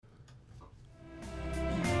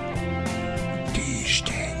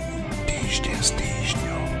Týždeň s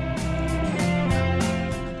týždňom.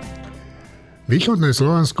 Východné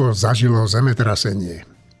Slovensko zažilo zemetrasenie.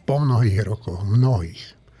 Po mnohých rokoch,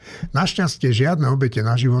 Našťastie žiadne obete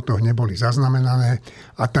na životoch neboli zaznamenané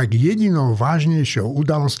a tak jedinou vážnejšou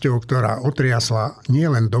udalosťou, ktorá otriasla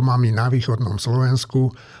nielen domami na východnom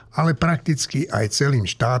Slovensku, ale prakticky aj celým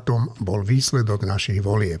štátom, bol výsledok našich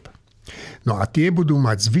volieb. No a tie budú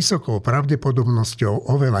mať s vysokou pravdepodobnosťou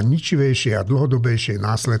oveľa ničivejšie a dlhodobejšie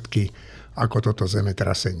následky ako toto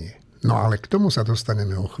zemetrasenie. No ale k tomu sa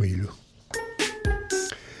dostaneme o chvíľu.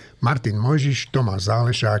 Martinom Mojžiš, Tomáš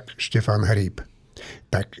Zálešák, Štefan Hríb.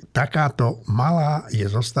 Takáto malá je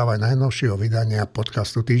zostava najnovšieho vydania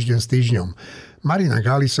podcastu Týždeň s týždňom. Marina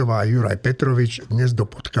Gálisová a Juraj Petrovič dnes do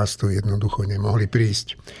podcastu jednoducho nemohli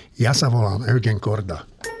prísť. Ja sa volám Eugen Korda.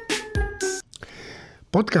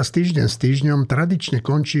 Podcast Týždeň s týždňom tradične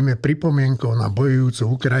končíme pripomienkou na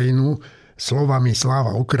bojujúcu Ukrajinu slovami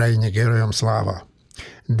Sláva Ukrajine, gerojom sláva.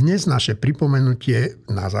 Dnes naše pripomenutie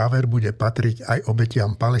na záver bude patriť aj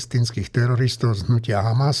obetiam palestínskych teroristov z hnutia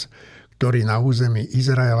Hamas, ktorí na území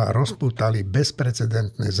Izraela rozpútali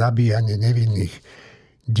bezprecedentné zabíjanie nevinných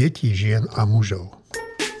detí, žien a mužov.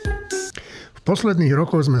 V posledných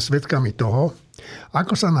rokoch sme svedkami toho,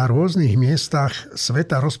 ako sa na rôznych miestach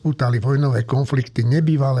sveta rozpútali vojnové konflikty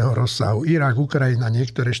nebývalého rozsahu. Irak, Ukrajina,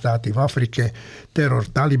 niektoré štáty v Afrike, teror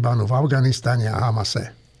Talibanu v Afganistane a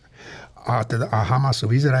Hamase. A Hamasu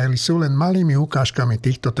v Izraeli sú len malými ukážkami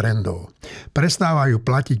týchto trendov. Prestávajú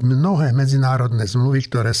platiť mnohé medzinárodné zmluvy,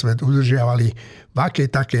 ktoré svet udržiavali v akej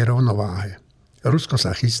takej rovnováhe. Rusko sa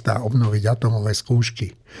chystá obnoviť atomové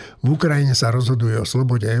skúšky. V Ukrajine sa rozhoduje o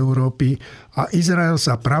slobode Európy a Izrael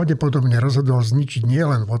sa pravdepodobne rozhodol zničiť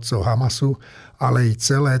nielen vodcov Hamasu, ale i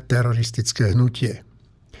celé teroristické hnutie.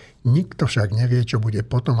 Nikto však nevie, čo bude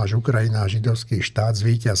potom, až Ukrajina a židovský štát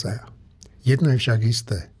zvíťazia. Jedno je však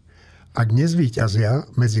isté. Ak nezvíťazia,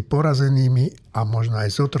 medzi porazenými a možno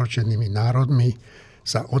aj zotročenými národmi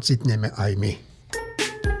sa ocitneme aj my.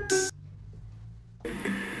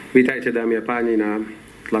 Vítajte, dámy a páni, na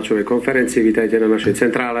tlačovej konferencii, vítajte na našej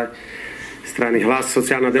centrále strany Hlas,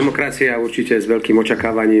 sociálna demokracia, určite s veľkým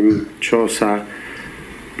očakávaním, čo sa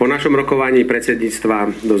po našom rokovaní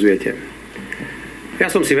predsedníctva dozviete.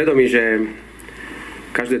 Ja som si vedomý, že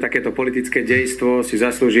každé takéto politické dejstvo si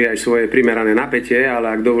zaslúži aj svoje primerané napätie,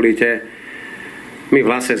 ale ak dovolíte, my v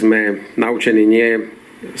Hlase sme naučení nie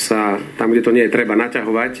sa tam, kde to nie je treba,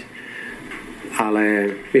 naťahovať, ale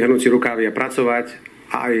vyhrnúť si rukávy a pracovať.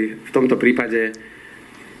 A aj v tomto prípade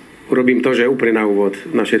urobím to, že úplne na úvod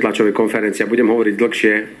našej tlačovej konferencie budem hovoriť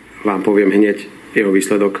dlhšie, vám poviem hneď jeho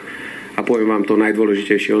výsledok a poviem vám to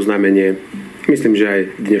najdôležitejšie oznámenie, myslím, že aj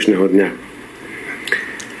dnešného dňa.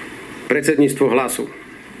 Predsedníctvo Hlasu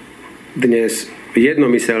dnes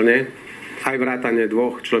jednomyselne, aj vrátane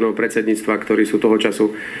dvoch členov predsedníctva, ktorí sú toho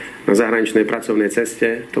času na zahraničnej pracovnej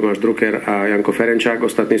ceste, Tomáš Drucker a Janko Ferenčák,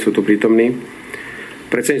 ostatní sú tu prítomní.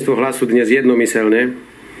 Predsedníctvo Hlasu dnes jednomyselne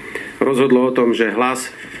rozhodlo o tom, že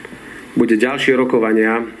Hlas bude ďalšie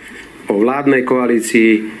rokovania o vládnej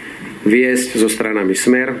koalícii viesť so stranami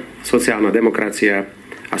Smer, sociálna demokracia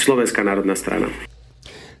a Slovenská národná strana.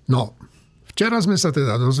 No, včera sme sa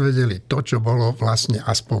teda dozvedeli to, čo bolo vlastne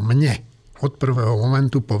aspoň mne od prvého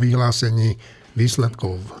momentu po vyhlásení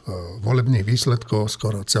volebných výsledkov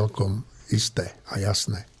skoro celkom isté a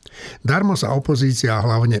jasné. Darmo sa opozícia a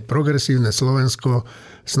hlavne progresívne Slovensko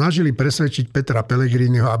snažili presvedčiť Petra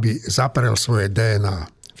Pellegriniho, aby zaprel svoje DNA.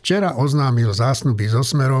 Včera oznámil zásnuby so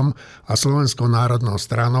Smerom a Slovenskou národnou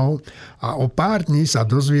stranou a o pár dní sa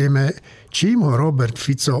dozvieme, čím ho Robert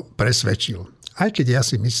Fico presvedčil. Aj keď ja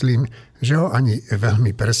si myslím, že ho ani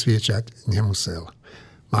veľmi presviečať nemusel.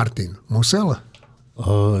 Martin, musel?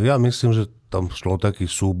 Ja myslím, že tam šlo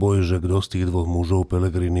taký súboj, že kto z tých dvoch mužov,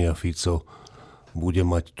 Pellegrini a Fico, bude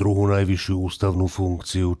mať druhú najvyššiu ústavnú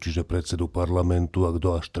funkciu, čiže predsedu parlamentu, a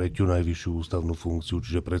kto až tretiu najvyššiu ústavnú funkciu,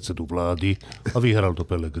 čiže predsedu vlády, a vyhral to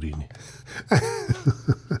Pellegrini.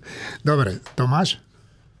 Dobre, Tomáš?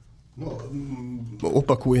 No,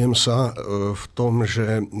 opakujem sa v tom,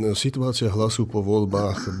 že situácia Hlasu po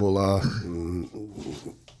voľbách bola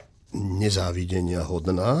nezávidenia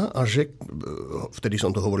hodná a že vtedy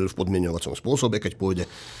som to hovoril v podmieňovacom spôsobe, keď pôjde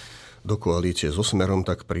do koalície so Smerom,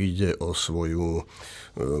 tak príde o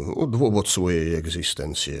dôvod svojej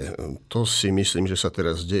existencie. To si myslím, že sa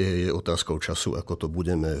teraz deje, je otázkou času, ako to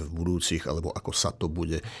budeme v budúcich, alebo ako sa to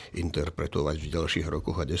bude interpretovať v ďalších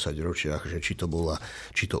rokoch a 10 ročiach, že či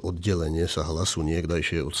to oddelenie sa Hlasu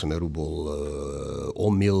niekdajšie od Smeru bol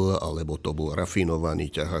omyl, alebo to bol rafinovaný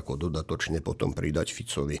ťah, ako dodatočne potom pridať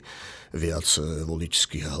Ficovi viac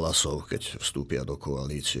voličských hlasov, keď vstúpia do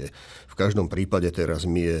koalície. V každom prípade teraz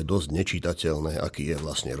mi je dosť nečitateľné, aký je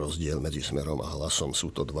vlastne rozdiel medzi Smerom a Hlasom.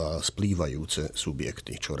 Sú to dva splývajúce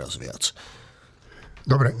subjekty, čoraz viac.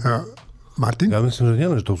 Dobre, Martin? Ja myslím, že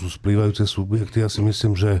nielen, že to sú splývajúce subjekty, ja si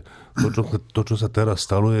myslím, že to, čo sa teraz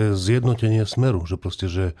stalo, je zjednotenie Smeru. Že proste,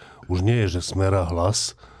 že už nie je, že Smer a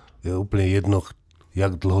Hlas, je úplne jedno,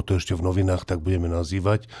 jak dlho to ešte v novinách tak budeme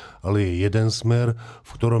nazývať, ale je jeden Smer, v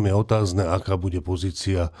ktorom je otázne, aká bude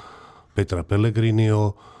pozícia Petra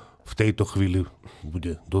Pellegriniho. V tejto chvíli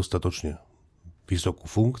bude dostatočne vysokú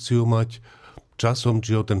funkciu mať. Časom,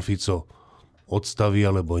 či ho ten Fico odstaví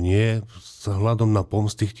alebo nie, s hľadom na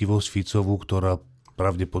pomstychtivosť Ficovu, ktorá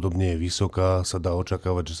pravdepodobne je vysoká, sa dá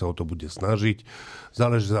očakávať, že sa o to bude snažiť.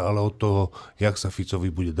 Záleží ale od toho, jak sa Ficovi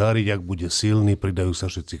bude dariť, ak bude silný, pridajú sa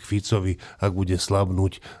všetci k Ficovi, ak bude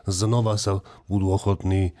slabnúť, znova sa budú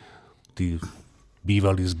ochotní tí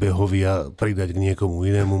bývalí zbehovia pridať k niekomu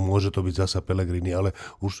inému, môže to byť zasa Pellegrini, ale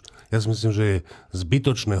už ja si myslím, že je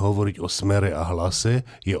zbytočné hovoriť o Smere a Hlase,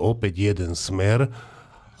 je opäť jeden Smer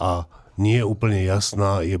a nie je úplne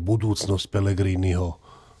jasná je budúcnosť Pellegriniho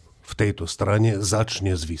v tejto strane,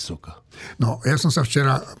 začne z vysoka. No, ja som sa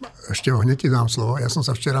včera, ešte hneď ti dám slovo, ja som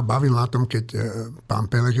sa včera bavil na tom, keď pán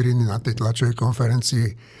Pellegrini na tej tlačovej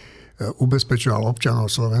konferencii ubezpečoval občanov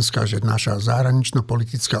Slovenska, že naša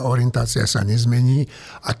zahranično-politická orientácia sa nezmení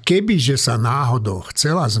a kebyže sa náhodou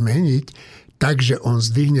chcela zmeniť, takže on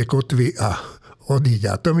zdvihne kotvy a odíde.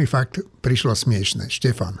 A to mi fakt prišlo smiešne.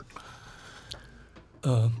 Štefan.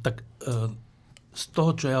 Z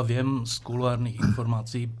toho, čo ja viem z kuloárnych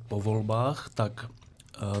informácií po voľbách, tak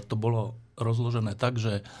to bolo rozložené tak,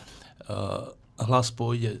 že Hlas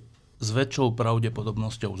pôjde s väčšou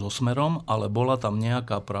pravdepodobnosťou so Smerom, ale bola tam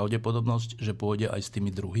nejaká pravdepodobnosť, že pôjde aj s tými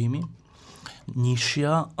druhými.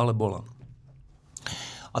 Nižšia, ale bola.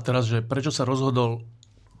 A teraz, že prečo sa rozhodol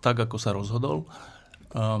tak, ako sa rozhodol,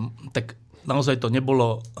 tak naozaj to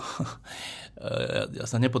nebolo... Ja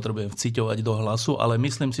sa nepotrebujem vciťovať do Hlasu, ale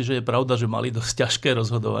myslím si, že je pravda, že mali dosť ťažké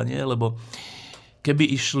rozhodovanie, lebo keby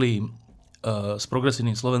išli s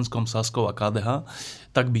Progresívnym Slovenskom, Saskou a KDH,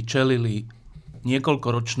 tak by čelili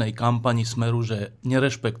niekoľkoročnej kampani Smeru, že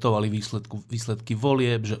nerešpektovali výsledky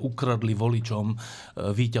volieb, že ukradli voličom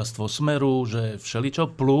víťazstvo Smeru, že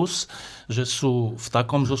všeličo, plus, že sú v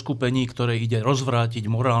takom zoskupení, ktoré ide rozvrátiť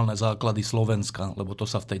morálne základy Slovenska, lebo to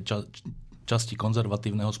sa v tej časti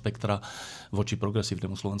konzervatívneho spektra voči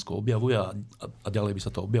progresívnemu Slovensku objavuje a ďalej by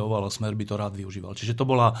sa to objavovalo a Smer by to rád využíval. Čiže to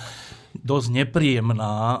bola dosť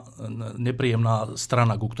nepríjemná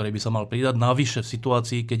strana, ku ktorej by sa mal pridať. Navyše v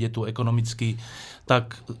situácii, keď je tu ekonomicky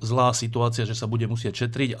tak zlá situácia, že sa bude musieť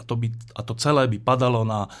šetriť a to celé by padalo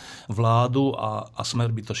na vládu a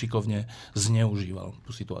Smer by to šikovne zneužíval,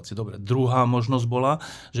 tú situáciu. Dobre, druhá možnosť bola,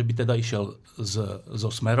 že by teda išiel so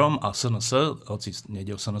Smerom a SNS, hoci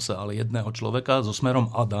nejde o SNS, ale jedného človeka, so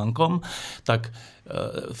Smerom a Dankom, tak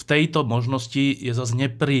v tejto možnosti je zase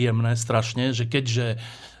nepríjemné strašne, že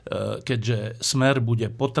keďže Smer bude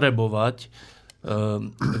potrebovať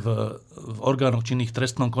v orgánoch činných v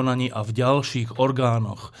trestnom konaní a v ďalších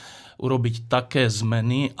orgánoch urobiť také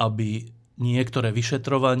zmeny, aby niektoré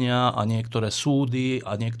vyšetrovania a niektoré súdy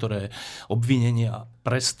a niektoré obvinenia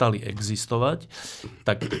prestali existovať,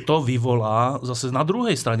 tak to vyvolá, zase na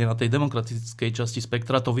druhej strane, na tej demokratickej časti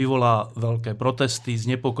spektra, to vyvolá veľké protesty,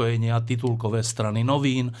 znepokojenia, titulkové strany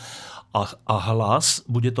novín a Hlas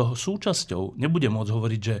bude toho súčasťou. Nebude môcť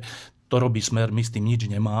hovoriť, že to robí Smer, my s tým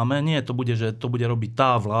nič nemáme. Nie, to bude robiť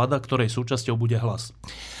tá vláda, ktorej súčasťou bude Hlas.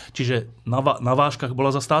 Čiže na vážkach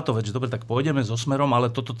bola zase táto vec, že dobre, tak pôjdeme so Smerom,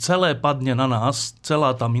 ale toto celé padne na nás,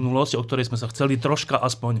 celá tá minulosť, o ktorej sme sa chceli troška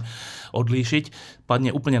aspoň odlíšiť,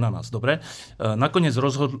 padne úplne na nás. Dobre? Nakoniec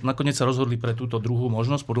sa rozhodli pre túto druhú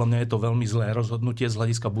možnosť. Podľa mňa je to veľmi zlé rozhodnutie z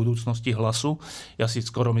hľadiska budúcnosti Hlasu. Ja si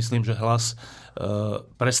skoro myslím, že Hlas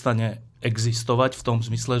prestane existovať v tom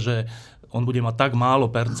zmysle, že on bude mať tak málo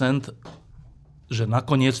percent, že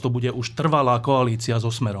nakoniec to bude už trvalá koalícia so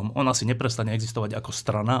Smerom. On asi neprestane existovať ako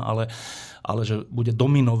strana, ale že bude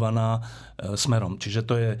dominovaná Smerom. Čiže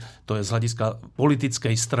to je z hľadiska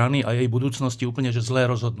politickej strany a jej budúcnosti úplne že zlé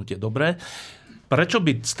rozhodnutie. Dobre, prečo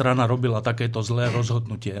by strana robila takéto zlé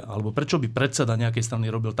rozhodnutie? Alebo prečo by predseda nejakej strany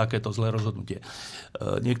robil takéto zlé rozhodnutie?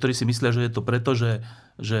 Niektorí si myslia, že je to preto,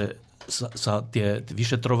 že sa tie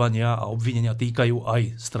vyšetrovania a obvinenia týkajú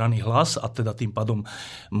aj strany Hlas a teda tým pádom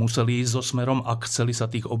museli ísť so Smerom, ak chceli sa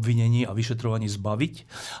tých obvinení a vyšetrovaní zbaviť.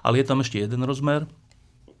 Ale je tam ešte jeden rozmer,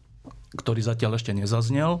 ktorý zatiaľ ešte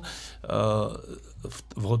nezaznel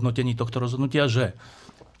v hodnotení tohto rozhodnutia, že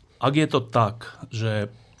ak je to tak, že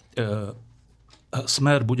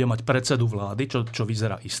Smer bude mať predsedu vlády, čo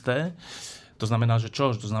vyzerá isté, to znamená, že čo?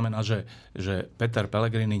 To znamená, že Peter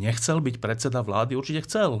Pellegrini nechcel byť predseda vlády? Určite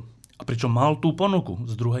chcel. A pričom mal tú ponuku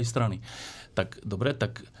z druhej strany. Tak dobre,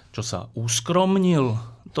 tak čo sa uskromnil,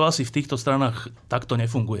 to asi v týchto stranách takto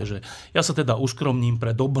nefunguje, že ja sa teda uskromním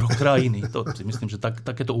pre dobro krajiny. To si myslím, že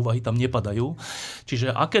takéto úvahy tam nepadajú.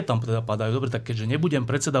 Čiže aké tam teda padajú? Dobre, tak keďže nebudem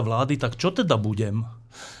predseda vlády, tak čo teda budem?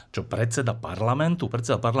 Čo predseda parlamentu?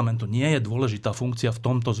 Predseda parlamentu nie je dôležitá funkcia v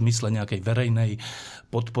tomto zmysle nejakej verejnej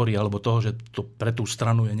podpory alebo toho, že to pre tú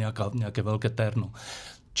stranu je nejaké veľké terno.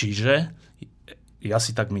 Čiže ja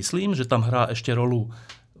si tak myslím, že tam hrá ešte rolu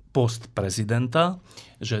post prezidenta,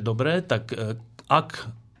 že dobre, tak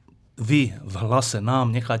ak vy v Hlase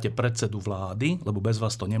nám necháte predsedu vlády, lebo bez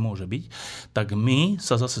vás to nemôže byť, tak my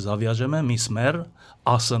sa zase zaviažeme, my Smer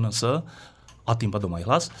a SNS, a tým pádom aj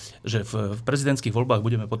Hlas, že v prezidentských voľbách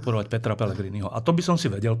budeme podporovať Petra Pellegriniho. A to by som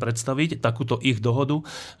si vedel predstaviť, takúto ich dohodu,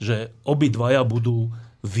 že obidvaja budú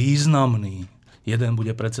významní. Jeden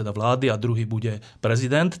bude predseda vlády a druhý bude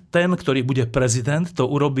prezident. Ten, ktorý bude prezident, to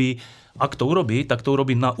urobí, ak to urobí, tak to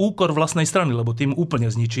urobí na úkor vlastnej strany, lebo tým úplne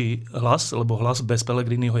zničí Hlas, lebo Hlas bez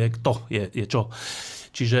Pellegriniho je kto? Je čo?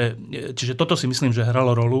 Čiže toto si myslím, že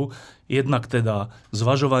hralo rolu. Jednak teda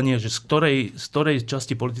zvažovanie, že z ktorej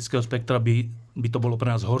časti politického spektra by to bolo pre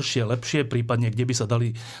nás horšie, lepšie, prípadne kde by sa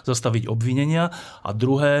dali zastaviť obvinenia. A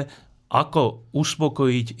druhé, ako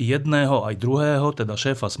uspokojiť jedného aj druhého, teda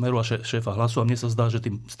šéfa Smeru a šéfa Hlasu. A mne sa zdá, že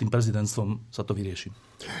s tým prezidentstvom sa to vyrieši.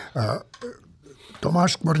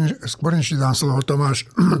 Tomáš, skôr než dám slovo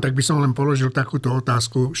Tomáš, tak by som len položil takúto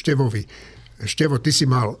otázku Števovi. Števo, ty si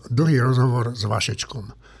mal dlhý rozhovor s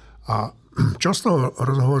Vašečkom. A čo z toho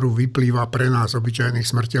rozhovoru vyplýva pre nás, obyčajných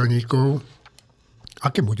smrteľníkov?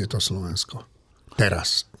 Aké bude to Slovensko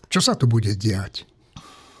teraz? Čo sa tu bude diať?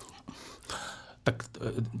 Tak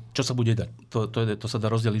čo sa bude diať? To sa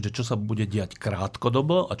dá rozdeliť, že čo sa bude diať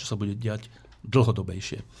krátkodobo a čo sa bude diať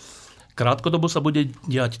dlhodobejšie. Krátkodobo sa bude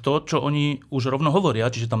diať to, čo oni už rovno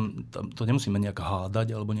hovoria, čiže tam to nemusíme nejak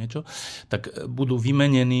hádať alebo niečo, tak budú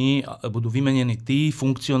vymenení tí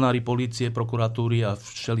funkcionári polície, prokuratúry a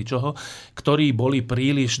všeličoho, ktorí boli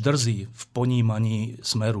príliš drzí v ponímaní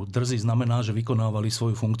Smeru. Drzí znamená, že vykonávali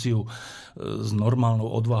svoju funkciu s normálnou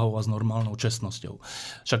odvahou a s normálnou čestnosťou.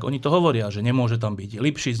 Však oni to hovoria, že nemôže tam byť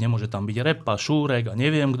Lipšic, nemôže tam byť Repa, Šúrek a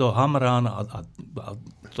neviem kto, Hamran a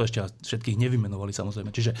to ešte všetkých nevymenovali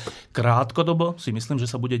samozrejme. Čiže krátkodobo si myslím, že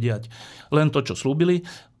sa bude diať len to, čo slúbili,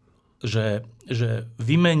 že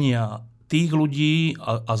vymenia tých ľudí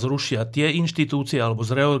a zrušia tie inštitúcie alebo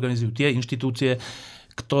zreorganizujú tie inštitúcie,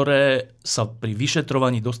 ktoré sa pri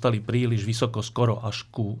vyšetrovaní dostali príliš vysoko, skoro až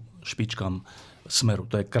ku špičkám Smeru.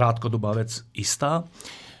 To je krátkodobá vec istá.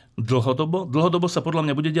 Dlhodobo sa podľa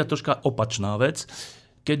mňa bude diať troška opačná vec,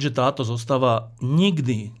 keďže táto zostava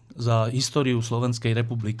nikdy za históriu Slovenskej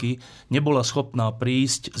republiky nebola schopná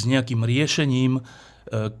prísť s nejakým riešením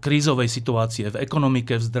krízovej situácie v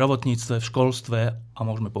ekonomike, v zdravotníctve, v školstve a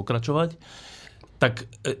môžeme pokračovať, tak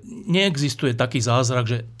neexistuje taký zázrak,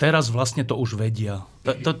 že teraz vlastne to už vedia.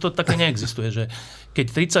 To také neexistuje, že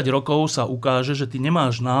keď 30 rokov sa ukáže, že ty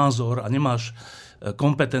nemáš názor a nemáš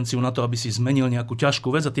kompetenciu na to, aby si zmenil nejakú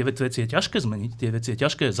ťažkú vec a tie veci je ťažké zmeniť, tie veci je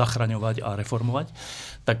ťažké zachraňovať a reformovať,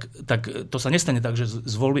 tak to sa nestane tak, že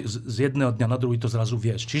z jedného dňa na druhý to zrazu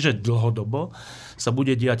vieš. Čiže dlhodobo sa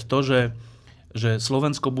bude diať to, že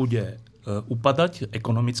Slovensko bude upadať,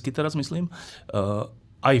 ekonomicky teraz myslím,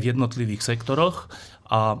 aj v jednotlivých sektoroch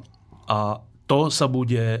a to sa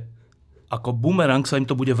bude, ako bumerang sa im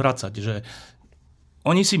to bude vracať, že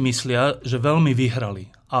oni si myslia, že veľmi vyhrali.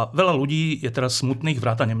 A veľa ľudí je teraz smutných,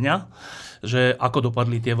 vrátane mňa, že ako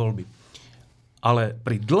dopadli tie voľby. Ale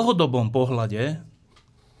pri dlhodobom pohľade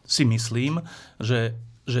si myslím, že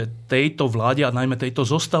tejto vláde a najmä tejto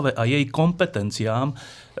zostave a jej kompetenciám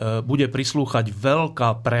bude prislúchať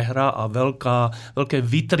veľká prehra a veľké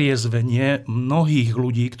vytriezvenie mnohých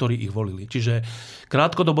ľudí, ktorí ich volili. Čiže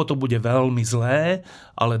krátkodobo to bude veľmi zlé,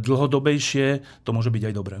 ale dlhodobejšie to môže byť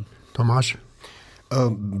aj dobré. Tomáš?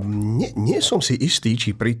 Nie som si istý,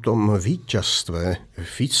 či pri tom víťazstve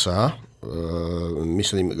Fica,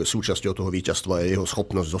 myslím, súčasťou toho víťazstva je jeho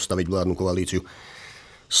schopnosť zostaviť vládnu koalíciu,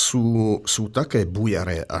 sú také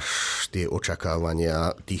bujaré až tie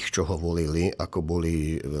očakávania tých, čo ho volili, ako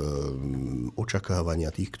boli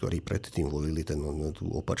očakávania tých, ktorí predtým volili tú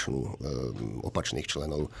opačných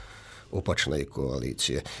členov opačnej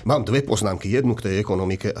koalície. Mám dve poznámky, jednu k tej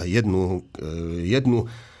ekonomike a jednu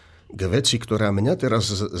k veci, ktorá mňa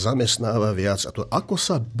teraz zamestnáva viac, a to ako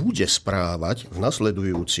sa bude správať v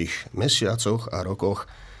nasledujúcich mesiacoch a rokoch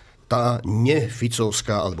tá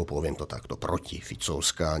neficovská, alebo poviem to takto,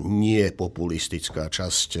 protificovská, nepopulistická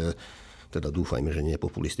časť, teda dúfajme, že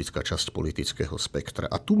nepopulistická časť politického spektra.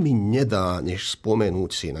 A tu mi nedá, než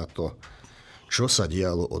spomenúť si na to, čo sa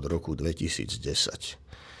dialo od roku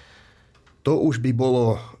 2010. To už by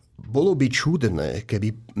bolo by čudné,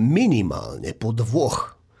 keby minimálne po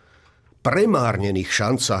 2 premárnených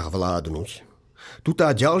šancách vládnuť tu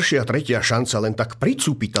tá ďalšia, tretia šanca len tak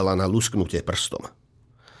pricupitala na lusknutie prstom.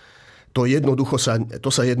 To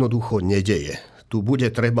sa jednoducho nedeje. Tu bude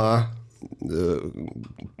treba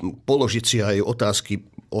položiť si aj otázky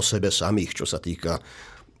o sebe samých, čo sa týka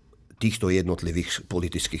týchto jednotlivých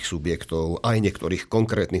politických subjektov, aj niektorých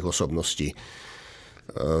konkrétnych osobností,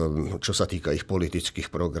 čo sa týka ich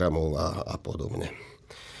politických programov a podobne.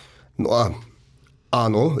 No a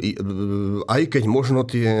áno, aj keď možno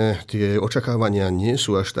tie očakávania nie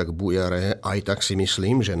sú až tak bujaré, aj tak si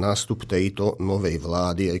myslím, že nástup tejto novej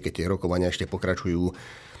vlády, aj keď tie rokovania ešte pokračujú,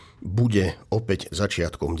 bude opäť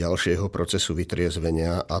začiatkom ďalšieho procesu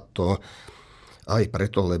vytriezvenia, a to aj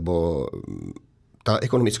preto, lebo tá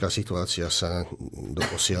ekonomická situácia sa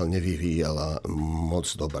doposiaľ nevyvíjala moc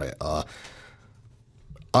dobre. A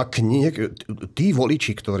ak tí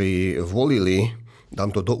voliči, ktorí volili,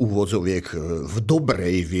 dám to do úvodzoviek, v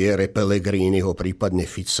dobrej viere Pellegriniho, prípadne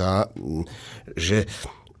Fica, že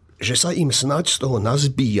sa im snáď z toho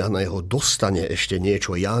nazbíjaného dostane ešte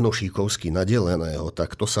niečo jánošíkovsky nadeleného,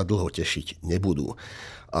 tak to sa dlho tešiť nebudú.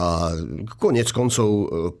 A koniec koncov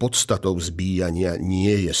podstatou zbíjania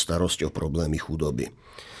nie je starosť o problémy chudoby.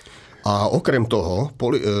 A okrem toho,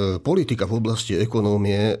 politika v oblasti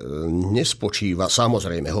ekonómie nespočíva,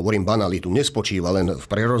 samozrejme, hovorím banalitu, nespočíva len v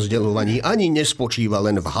prerozdeľovaní, ani nespočíva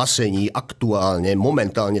len v hasení aktuálne,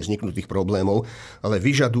 momentálne vzniknutých problémov, ale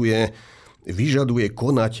vyžaduje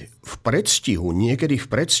konať v predstihu, niekedy v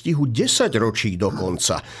predstihu 10 ročí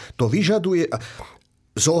dokonca. To vyžaduje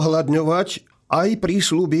zohľadňovať aj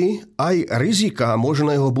prísľuby, aj rizika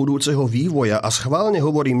možného budúceho vývoja. A schválne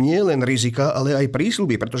hovorím nie len rizika, ale aj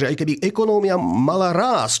prísľuby, pretože aj keby ekonómia mala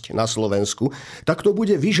rásť na Slovensku, tak to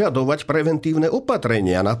bude vyžadovať preventívne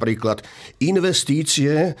opatrenia, napríklad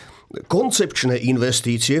investície, koncepčné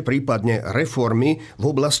investície, prípadne reformy v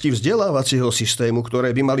oblasti vzdelávacieho systému,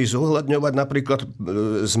 ktoré by mali zohľadňovať napríklad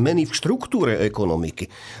zmeny v štruktúre ekonomiky.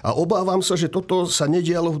 A obávam sa, že toto sa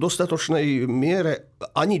nedialo v dostatočnej miere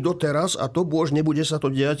ani doteraz a to už nebude sa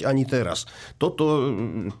to diať ani teraz.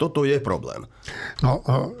 Toto je problém. No,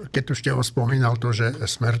 keď už Števo spomínal to, že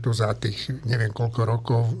Smer tu za tých neviem koľko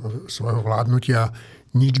rokov svojho vládnutia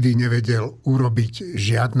nikdy nevedel urobiť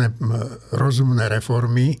žiadne rozumné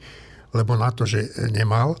reformy, lebo na to, že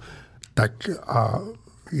nemal, tak a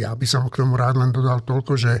ja by som k tomu rád len dodal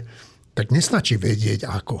toľko, že tak nestačí vedieť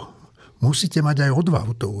ako. Musíte mať aj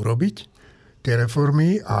odvahu to urobiť, tie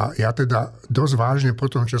reformy, a ja teda dosť vážne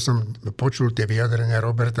po tom, čo som počul tie vyjadrenia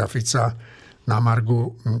Roberta Fica na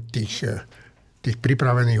margu tých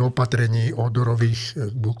pripravených opatrení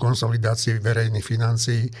odorových k konsolidácii verejných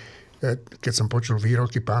financií, keď som počul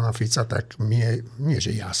výroky pána Fica, tak nie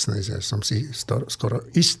že jasné, že som si skoro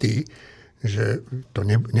istý, že to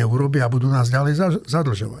neurobia a budú nás ďalej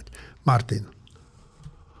zadlžovať. Martin.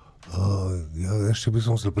 Ja ešte by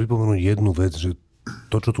som chcel pripomenúť jednu vec, že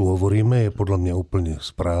to, čo tu hovoríme, je podľa mňa úplne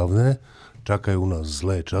správne. Čakajú nás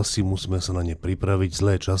zlé časy, musíme sa na ne pripraviť.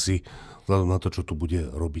 Zlé časy vzhľadom na to, čo tu bude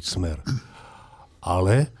robiť Smer.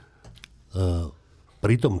 Ale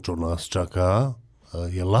pri tom, čo nás čaká,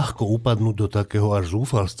 je ľahko upadnúť do takého až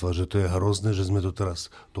zúfalstva, že to je hrozné, že sme to teraz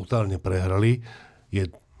totálne prehrali. Je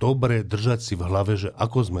dobré držať si v hlave, že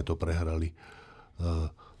ako sme to prehrali.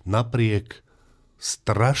 Napriek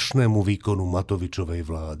strašnému výkonu Matovičovej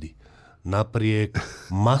vlády, napriek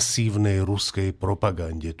masívnej ruskej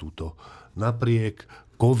propagande túto, napriek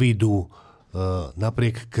covidu,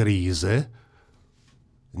 napriek kríze,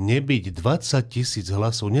 nebyť 20 000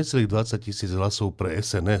 hlasov, necelých 20 000 hlasov pre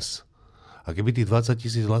SNS. A keby tých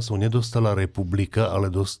 20 000 hlasov nedostala Republika, ale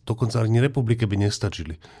dokonca ani Republike by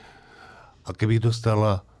nestačili. A keby ich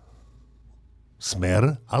dostala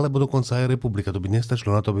Smer, alebo dokonca aj Republika, to by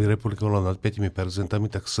nestačilo na to, aby Republika bola nad 5%,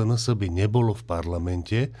 tak SNS by nebolo v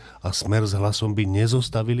parlamente a Smer s Hlasom by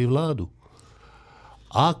nezostavili vládu.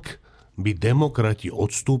 Ak by demokrati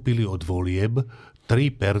odstúpili od volieb,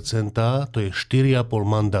 3%, to je 4,5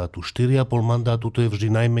 mandátu. 4,5 mandátu, to je vždy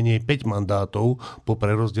najmenej 5 mandátov po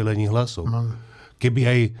prerozdelení hlasov. Keby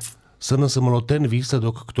aj SNS malo ten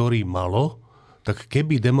výsledok, ktorý malo, tak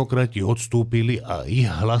keby demokrati odstúpili a ich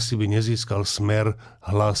hlasy by nezískal Smer,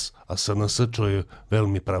 Hlas a SNS, čo je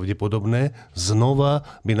veľmi pravdepodobné, znova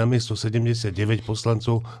by namiesto 79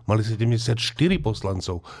 poslancov mali 74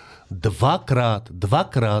 poslancov.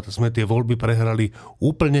 Dvakrát sme tie voľby prehrali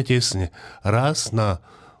úplne tesne. Raz na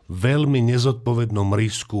veľmi nezodpovednom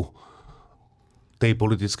risku tej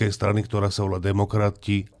politickej strany, ktorá sa volá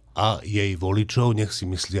Demokrati, a jej voličov, nech si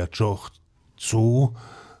myslia, čo chcú,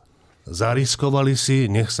 zariskovali si,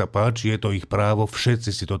 nech sa páči, je to ich právo,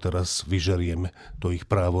 všetci si to teraz vyžerieme, to ich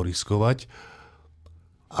právo riskovať.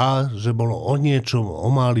 A že bolo o niečom, o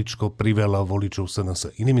máličko priveľa voličov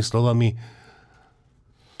SNS. Inými slovami,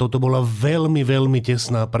 toto bola veľmi, veľmi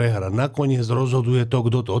tesná prehra. Nakoniec rozhoduje to,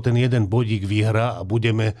 kto o ten jeden bodík vyhrá a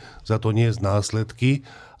budeme za to niesť následky,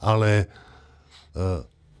 ale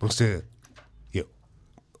proste je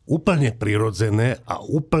úplne prirodzené a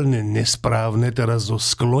úplne nesprávne teraz so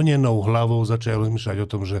sklonenou hlavou začať rozmýšľať o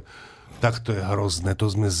tom, že takto je hrozné, to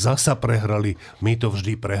sme zasa prehrali, my to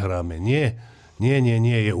vždy prehráme. Nie,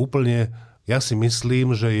 je úplne, ja si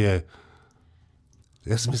myslím, že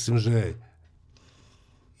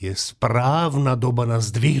je správna doba na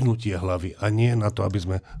zdvihnutie hlavy a nie na to, aby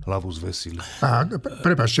sme hlavu zvesili. A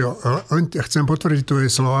prepáčte, chcem potvrdiť tvoje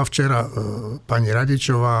slova. Včera pani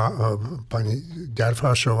Radičová, pani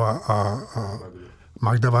Ďarfášová a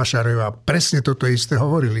Magda Vášarová presne toto isté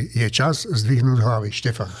hovorili. Je čas zdvihnúť hlavy.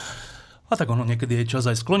 Štefan. A tak ono niekedy je čas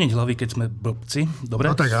aj skloniť hlavy, keď sme blbci. Dobre?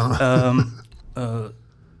 No tak áno.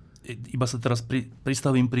 Iba sa teraz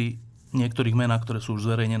pristavím pri niektorých menách, ktoré sú už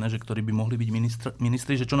zverejnené, že ktorí by mohli byť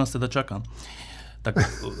ministri, že čo nás teda čaká. Tak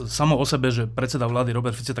samo o sebe, že predseda vlády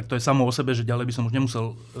Robert Fico, tak to je samo o sebe, že ďalej by som už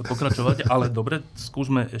nemusel pokračovať, ale dobre,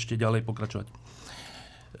 skúsme ešte ďalej pokračovať.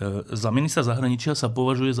 Za ministra zahraničia sa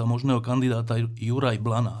považuje za možného kandidáta Juraj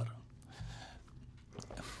Blanár.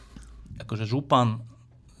 Akože župan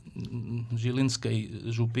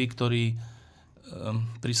žilinskej župy, ktorý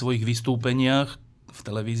pri svojich vystúpeniach v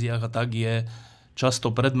televíziách a tak je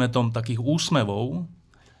často predmetom takých úsmevov.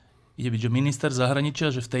 Ide byť, že minister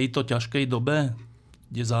zahraničia, že v tejto ťažkej dobe,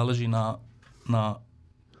 kde záleží na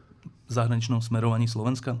zahraničnom smerovaní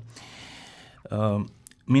Slovenska,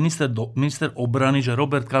 minister obrany, že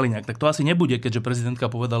Robert Kaliňák, tak to asi nebude, keďže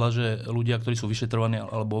prezidentka povedala, že ľudia, ktorí sú vyšetrovaní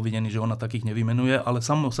alebo obvinení, že ona takých nevymenuje, ale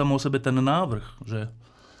samo o sebe ten návrh,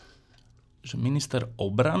 že minister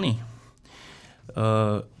obrany,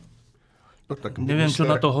 no, tak neviem, čo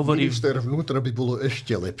na to hovorí. Minister vnútra by bolo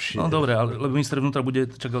ešte lepšie. No dobre, ale minister vnútra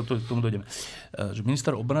bude, čakal, k tomu dojdeme. Že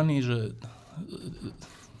minister obrany, že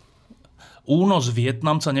únos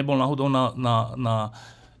Vietnamca nebol náhodou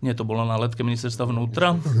nie, to bolo na letke ministerstva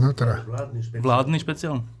vnútra. Vládny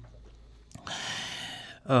špeciál.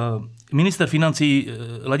 Minister financií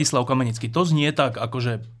Ladislav Kamenický. To znie tak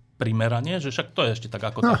akože primerane, že však to je ešte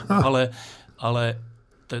tak ako tak. Ale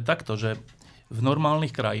to je takto, že v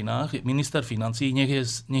normálnych krajinách minister financií, nech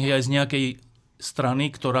je aj z nejakej strany,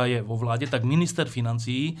 ktorá je vo vláde, tak minister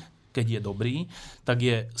financií, keď je dobrý, tak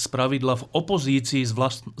je spravidla v opozícii s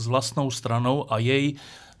vlastnou stranou a jej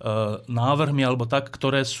návrhmi alebo tak,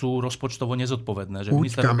 ktoré sú rozpočtovo nezodpovedné. Že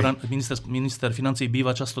minister financií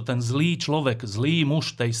býva často ten zlý človek, zlý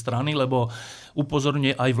muž tej strany, lebo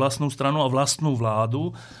upozorňuje aj vlastnú stranu a vlastnú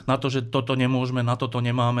vládu na to, že toto nemôžeme, na toto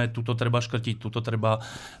nemáme, tuto treba škrtiť, tuto treba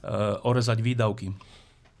orezať výdavky.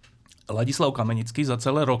 Ladislav Kamenický za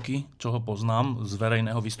celé roky, čo ho poznám z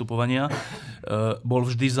verejného vystupovania, bol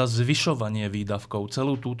vždy za zvyšovanie výdavkov.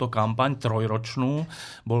 Celú túto kampaň trojročnú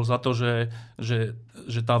bol za to, že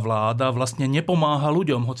tá vláda vlastne nepomáha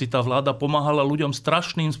ľuďom, hoci tá vláda pomáhala ľuďom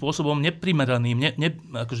strašným spôsobom, neprimeraným,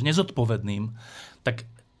 akože nezodpovedným.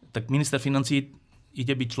 Tak minister financií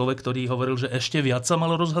ide byť človek, ktorý hovoril, že ešte viac sa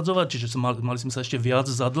malo rozhadzovať, čiže mali sme sa ešte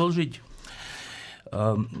viac zadlžiť.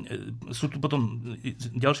 Sú tu potom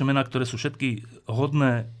ďalšie mená, ktoré sú všetky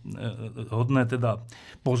hodné teda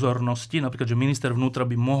pozornosti. Napríklad, že minister vnútra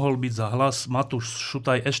by mohol byť za Hlas Matúš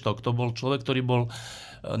Šutaj Eštok. To bol človek, ktorý bol,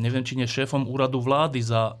 neviem, či nie šéfom úradu vlády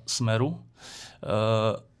za Smeru.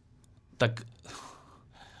 Tak,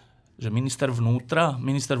 že minister vnútra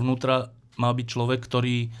má byť človek,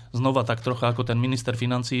 ktorý znova tak trocha ako ten minister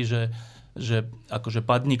financií, že akože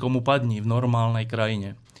padni komu padni v normálnej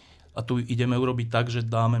krajine. A tu ideme urobiť tak, že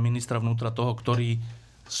dáme ministra vnútra toho, ktorý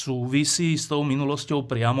súvisí s tou minulosťou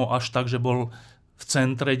priamo až tak, že bol v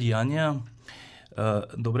centre diania.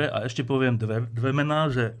 Dobre, a ešte poviem dve mená,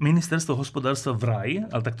 že ministerstvo hospodárstva vraj,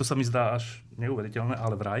 ale tak to sa mi zdá až neuveriteľné,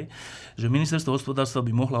 ale vraj, že ministerstvo hospodárstva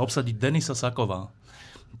by mohla obsadiť Denisa Saková.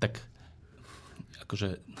 Tak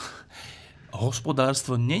akože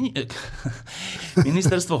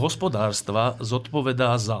ministerstvo hospodárstva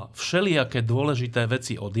zodpovedá za všelijaké dôležité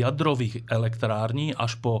veci od jadrových elektrární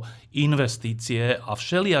až po investície a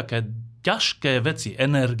všelijaké ťažké veci,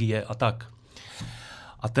 energie a tak.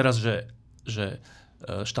 A teraz, že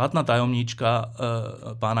štátna tajomníčka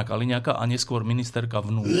pána Kaliňáka a neskôr ministerka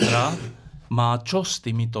vnútra má čo s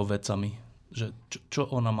týmito vecami? Že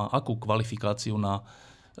čo ona má, akú kvalifikáciu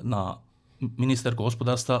na ministerku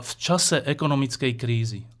hospodárstva v čase ekonomickej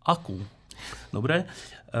krízy? Akú? Dobre.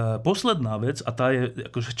 Posledná vec, a tá je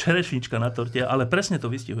akože čerešnička na torte, ale presne to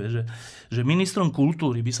vystihuje, že ministrom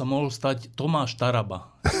kultúry by sa mohol stať Tomáš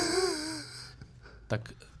Taraba.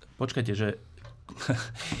 Tak počkajte,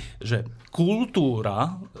 že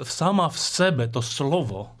kultúra sama v sebe, to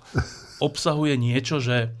slovo, obsahuje niečo,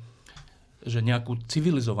 že nejakú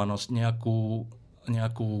civilizovanosť,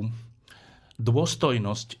 nejakú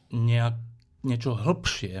dôstojnosť, niečo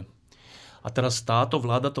hĺbšie. A teraz táto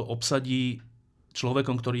vláda to obsadí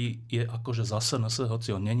človekom, ktorý je akože za SNS,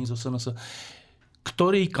 hoci on není zo SNS,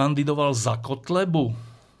 ktorý kandidoval za Kotlebu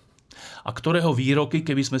a ktorého výroky,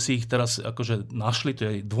 keby sme si ich teraz akože našli,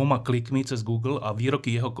 to je 2 klikmi cez Google, a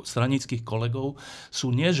výroky jeho stranických kolegov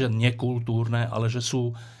sú nie že nekultúrne, ale že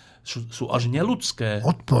sú až neľudské.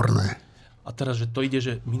 Odporné. A teraz, že to ide,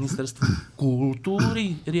 že ministerstvo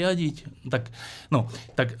kultúry riadiť.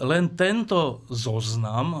 Tak len tento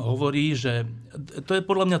zoznam hovorí, že to je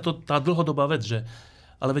podľa mňa tá dlhodobá vec, že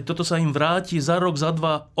ale veď toto sa im vráti za rok, za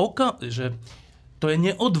 2 že to je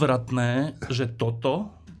neodvratné, že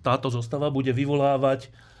táto zostava bude vyvolávať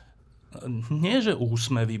nie že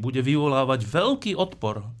úsmevy, bude vyvolávať veľký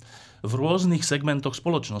odpor v rôznych segmentoch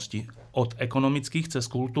spoločnosti. Od ekonomických cez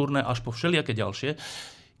kultúrne až po všelijaké ďalšie.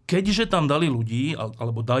 Keďže tam dali ľudí,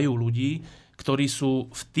 alebo dajú ľudí, ktorí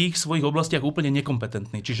sú v tých svojich oblastiach úplne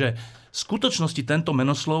nekompetentní. Čiže v skutočnosti tento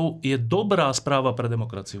menoslov je dobrá správa pre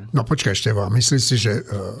demokraciu. No počkaj, Števa, myslíš si, že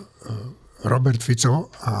Robert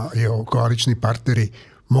Fico a jeho koaliční partneri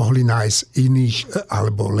mohli nájsť iných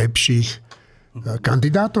alebo lepších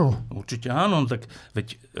kandidátov? Určite áno, tak veď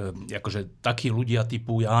akože takí ľudia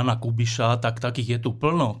typu Jána Kubiša, tak takých je tu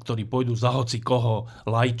plno, ktorí pôjdu za hoci koho,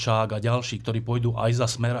 Lajčák a ďalší, ktorí pôjdu aj za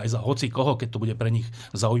Smer, aj za hoci koho, keď to bude pre nich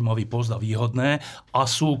zaujímavý post a výhodné a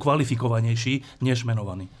sú kvalifikovanejší než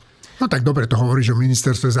menovaní. No tak dobre, to hovoríš o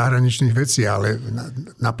ministerstve zahraničných vecí, ale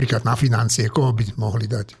napríklad na financie, koho by mohli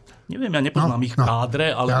dať? Neviem, ja nepoznám ich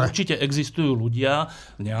kádre, ale určite existujú ľudia,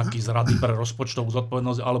 nejaký z Rady pre rozpočtovú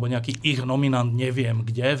zodpovednosť, alebo nejaký ich nominant, neviem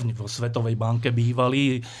kde, v Svetovej banke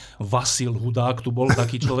bývalý, Vasil Hudák, tu bol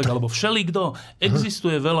taký človek, alebo všelikto.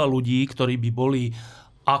 Existuje veľa ľudí, ktorí by boli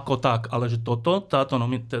ako tak, ale že táto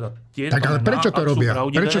tieto tak ale prečo to robia?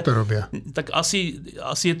 Pravdivé, prečo to robia? Tak asi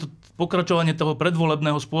je to pokračovanie toho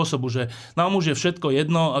predvolebného spôsobu, že nám už je všetko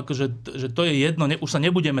jedno, akože, že to je jedno, už sa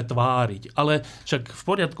nebudeme tváriť. Ale však v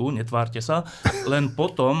poriadku, netvárte sa, len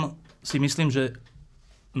potom si myslím, že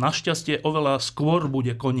našťastie oveľa skôr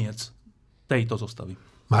bude koniec tejto zostavy.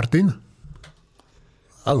 Martin?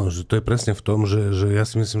 Áno, že to je presne v tom, že ja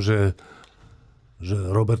si myslím, že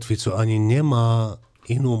Robert Fico ani nemá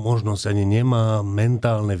inú možnosť, ani nemá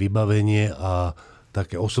mentálne vybavenie a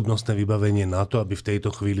také osobnostné vybavenie na to, aby v tejto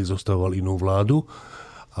chvíli zostavoval inú vládu.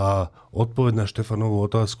 A odpoveď na Štefanovú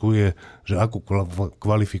otázku je, že akú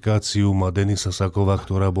kvalifikáciu má Denisa Saková,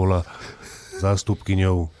 ktorá bola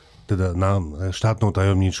zástupkyňou, teda štátnou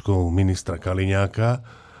tajomníčkou ministra Kaliňáka,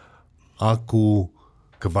 akú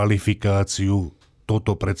kvalifikáciu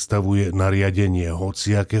toto predstavuje nariadenie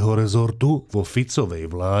hociakého rezortu. Vo Ficovej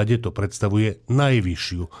vláde to predstavuje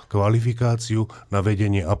najvyššiu kvalifikáciu na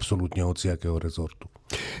vedenie absolútne hociakého rezortu.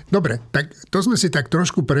 Dobre, tak to sme si tak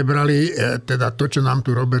trošku prebrali, teda to, čo nám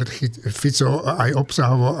tu Robert Fico aj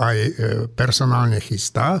obsahovo, aj personálne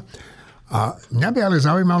chystá. A mňa by ale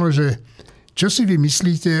zaujímalo, že čo si vy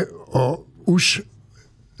myslíte o už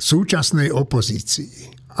súčasnej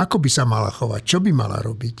opozícii? Ako by sa mala chovať? Čo by mala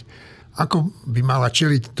robiť? Ako by mala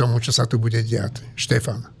čeliť tomu, čo sa tu bude diať?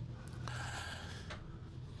 Štefan.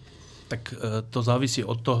 Tak to závisí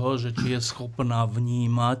od toho, že či je schopná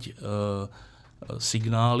vnímať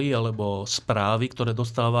signály alebo správy, ktoré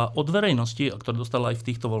dostáva od verejnosti a ktoré dostala aj v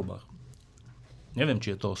týchto voľbách. Neviem,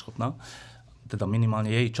 či je toho schopná. Teda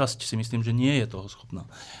minimálne jej časť si myslím, že nie je toho schopná.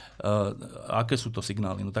 Aké sú to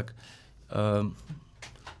signály? No tak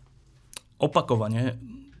opakovane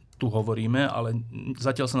tu hovoríme, ale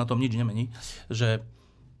zatiaľ sa na tom nič nemení, že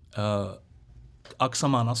ak sa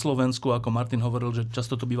má na Slovensku, ako Martin hovoril, že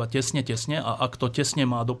často to býva tesne a ak to tesne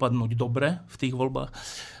má dopadnúť dobre v tých voľbách,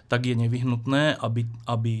 tak je nevyhnutné,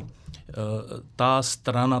 aby tá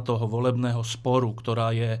strana toho volebného sporu,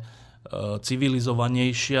 ktorá je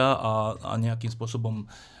civilizovanejšia a nejakým spôsobom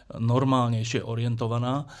normálnejšie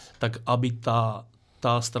orientovaná, tak aby tá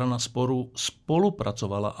strana sporu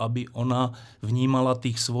spolupracovala, aby ona vnímala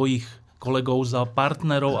tých svojich kolegov za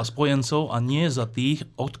partnerov a spojencov a nie za tých,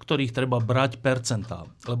 od ktorých treba brať percentá.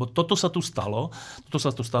 Lebo toto sa tu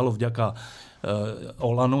stalo vďaka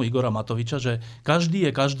Olanu Igora Matoviča, že každý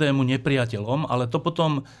je každému nepriateľom, ale to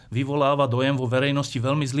potom vyvoláva dojem vo verejnosti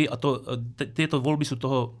veľmi zlý a tieto voľby sú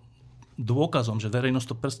toho dôkazom, že verejnosť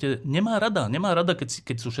to proste nemá rada. Nemá rada,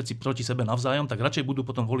 keď sú všetci proti sebe navzájom, tak radšej budú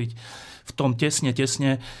potom voliť v tom tesne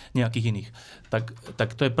nejakých iných. Tak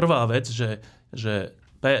to je prvá vec, že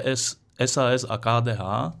PS, SAS a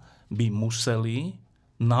KDH by museli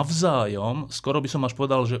navzájom, skoro by som až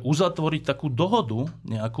povedal, že uzatvoriť takú dohodu,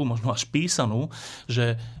 nejakú možno až písanú,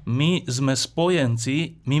 že my sme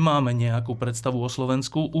spojenci, my máme nejakú predstavu o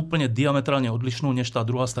Slovensku, úplne diametrálne odlišnú než tá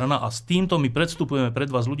druhá strana a s týmto my predstupujeme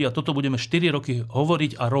pred vás ľudia a toto budeme 4 roky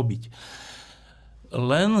hovoriť a robiť.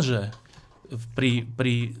 Lenže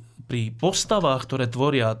pri postavách, ktoré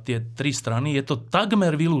tvoria tie tri strany, je to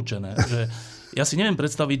takmer vylúčené, že ja si neviem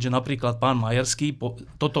predstaviť, že napríklad pán Majerský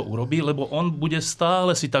toto urobí, lebo on bude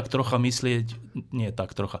stále si tak trocha myslieť,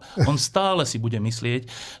 on stále si bude myslieť,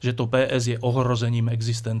 že to PS je ohrozením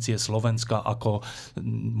existencie Slovenska ako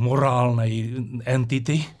morálnej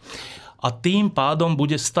entity a tým pádom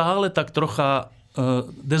bude stále tak trocha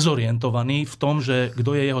dezorientovaný v tom, že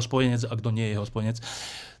kto je jeho spojenec a kto nie je jeho spojenec.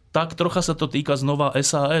 Tak trocha sa to týka znova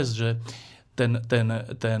SAS, že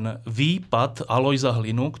ten výpad Alojza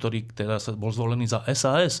Hlinu, ktorý teda bol zvolený za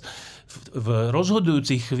SAS, v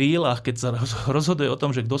rozhodujúcich chvíľach, keď sa rozhoduje o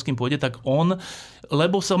tom, že kto s kým pôjde, tak on,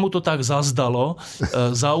 lebo sa mu to tak zazdalo,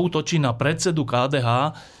 zaútočí na predsedu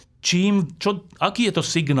KDH, aký je to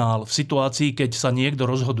signál v situácii, keď sa niekto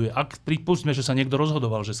rozhoduje? Ak pripustíme, že sa niekto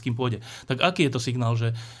rozhodoval, že s kým pôjde, tak aký je to signál,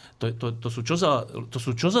 že to sú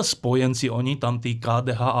čo za spojenci oni, tam tí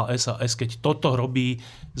KDH a SAS, keď toto robí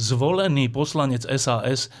zvolený poslanec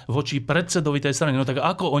SAS voči predsedovi tej strany. No tak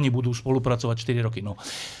ako oni budú spolupracovať 4 roky? No,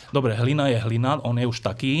 dobre, Hlina je Hlina, on je už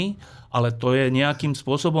taký, ale to je nejakým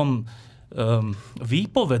spôsobom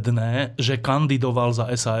výpovedné, že kandidoval za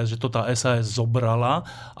SAS, že to tá SAS zobrala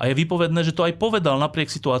a je výpovedné, že to aj povedal napriek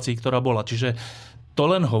situácii, ktorá bola. Čiže to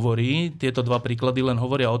len hovorí, tieto dva príklady len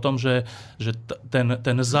hovoria o tom, že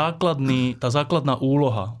tá základná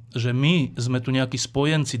úloha, že my sme tu nejakí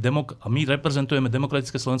spojenci a my reprezentujeme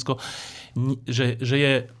demokratické Slovensko, že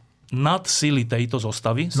je nad sily tejto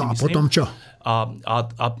zostavy. No a potom čo? A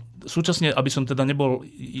súčasne,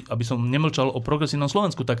 aby som nemlčal o progresívnom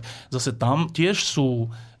Slovensku, tak zase tam tiež sú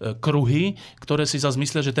kruhy, ktoré si zase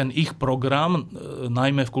myslia, že ten ich program,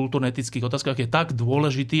 najmä v kultúrno-etických otázkach, je tak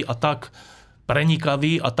dôležitý a tak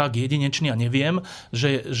prenikavý a tak jedinečný a neviem,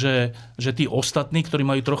 že tí ostatní, ktorí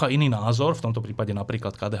majú trocha iný názor, v tomto prípade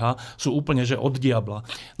napríklad KDH, sú úplne že od diabla.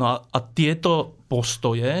 No a tieto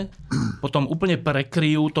postoje potom úplne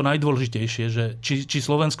prekryjú to najdôležitejšie, že či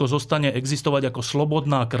Slovensko zostane existovať ako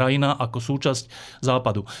slobodná krajina, ako súčasť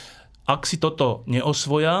Západu. Ak si toto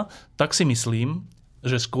neosvoja, tak si myslím,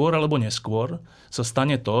 že skôr alebo neskôr sa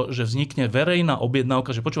stane to, že vznikne verejná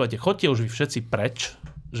objednávka, že počúvajte, choďte už vy všetci preč,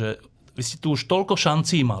 že vy ste tu už toľko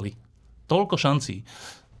šancí mali. Toľko šancí.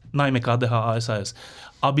 Najmä KDH a SAS.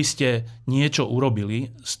 Aby ste niečo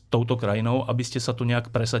urobili s touto krajinou, aby ste sa tu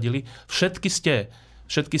nejak presadili. Všetky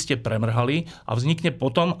ste premrhali a vznikne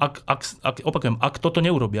potom, ak toto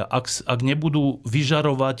neurobia, ak nebudú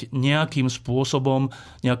vyžarovať nejakým spôsobom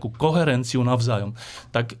nejakú koherenciu navzájom,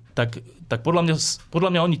 tak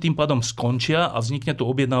podľa mňa oni tým pádom skončia a vznikne tu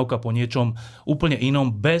objednávka po niečom úplne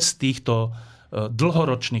inom bez týchto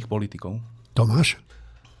dlhoročných politikov. Tomáš?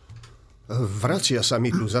 Vracia sa mi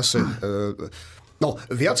tu zase...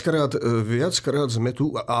 Viackrát sme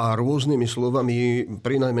tu a rôznymi slovami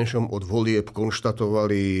prinajmenšom od volieb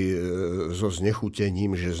konštatovali so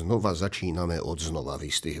znechutením, že znova začíname od znova v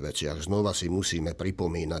istých veciach. Znova si musíme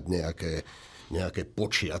pripomínať nejaké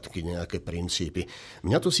počiatky, nejaké princípy.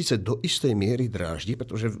 Mňa to síce do istej miery dráždi,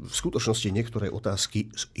 pretože v skutočnosti niektoré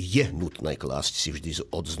otázky je nutné klásť si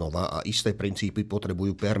vždy odznova a isté princípy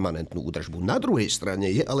potrebujú permanentnú údržbu. Na druhej strane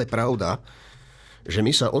je ale pravda, že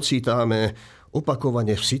my sa ocítáme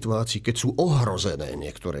opakovane v situácii, keď sú ohrozené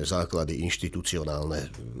niektoré základy inštitucionálne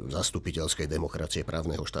zastupiteľskej demokracie,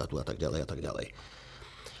 právneho štátu a tak ďalej a tak ďalej.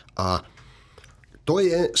 A to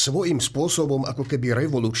je svojím spôsobom ako keby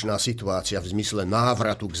revolučná situácia v zmysle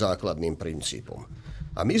návratu k základným princípom.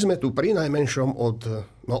 A my sme tu prinajmenšom od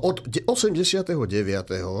 89.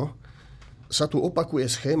 sa tu opakuje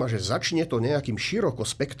schéma, že začne to nejakým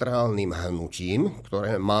širokospektrálnym hnutím,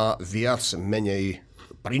 ktoré má viac menej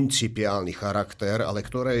principiálny charakter, ale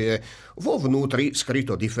ktoré je vo vnútri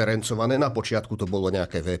skryto diferencované. Na počiatku to bolo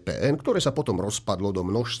nejaké VPN, ktoré sa potom rozpadlo do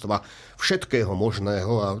množstva všetkého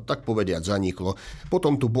možného a tak povediať zaniklo.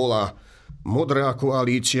 Potom tu bola modrá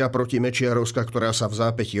koalícia proti Mečiarovská, ktorá sa v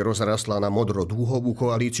zápätí rozrastla na modro-dúhovú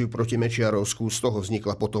koalíciu proti Mečiarovskú. Z toho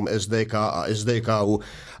vznikla potom SDK a SDKU.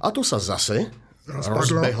 A to sa zase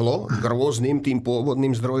rozbehlo k rôznym tým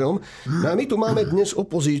pôvodným zdrojom. No a my tu máme dnes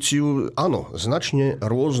opozíciu, áno, značne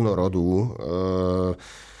rôznorodú,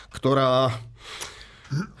 ktorá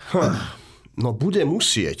bude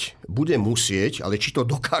musieť, ale či to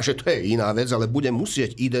dokáže, to je iná vec, ale bude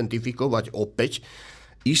musieť identifikovať opäť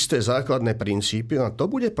isté základné princípy a to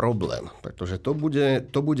bude problém, pretože to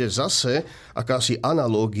bude zase akási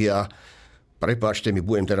analógia. Prepáčte mi,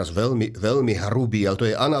 budem teraz veľmi, veľmi hrubý, ale to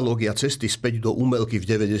je analógia cesty späť do umelky v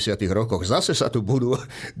 90. rokoch. Zase sa tu budú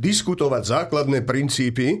diskutovať základné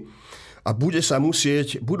princípy a budú sa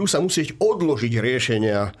musieť odložiť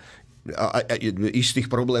riešenia istých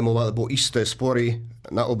problémov alebo isté spory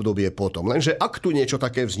na obdobie potom. Lenže ak tu niečo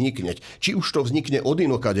také vznikne, či už to vznikne od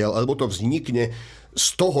inokadiaľ, alebo to vznikne z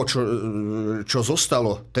toho, čo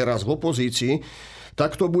zostalo teraz v opozícii,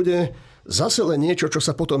 tak to bude zase len niečo, čo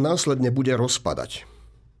sa potom následne bude rozpadať.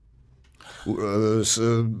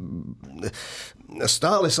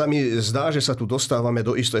 Stále sa mi zdá, že sa tu dostávame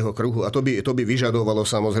do istého kruhu a to by vyžadovalo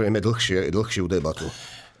samozrejme dlhšiu debatu.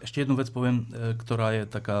 Ešte jednu vec poviem, ktorá je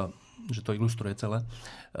taká, že to ilustruje celé.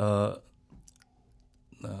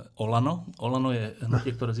 Olano je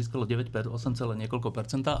hnutie, ktoré získalo 8, niekoľko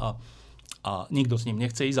percenta a nikto s ním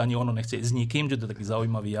nechce ísť, ani ono nechce ísť s nikým, že to je taký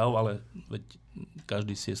zaujímavý jav, ale veď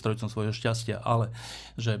každý si je strojcom svojho šťastia, ale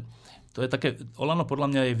že to je také, Olano podľa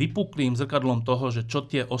mňa je vypuklým zrkadlom toho, že čo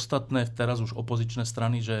tie ostatné teraz už opozičné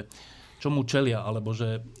strany, že čo mu čelia, alebo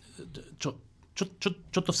že čo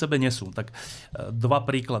to v sebe nesú. Tak dva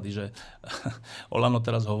príklady, že Olano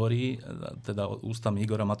teraz hovorí, teda ústami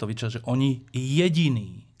Igora Matoviča, že oni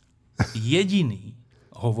jediní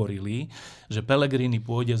hovorili, že Pellegrini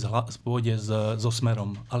pôjde so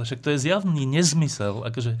Smerom. Ale však to je zjavný nezmysel.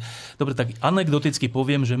 Akože, dobre, tak anekdoticky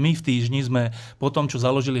poviem, že my v Týždni sme po tom, čo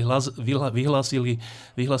založili Hlas,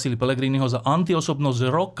 vyhlásili Pellegriniho za antiosobnosť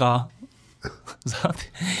roka.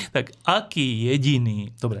 Tak aký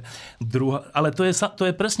jediný? Dobre. Ale to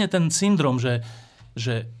je presne ten syndrom, že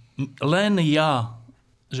len ja,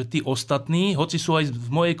 že tí ostatní, hoci sú aj v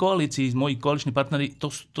mojej koalícii, moji koaliční partneri,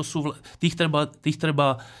 to sú, tých treba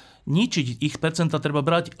ničiť, ich percenta treba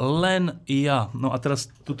brať len ja. No a teraz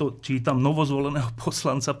tuto čítam novozvoleného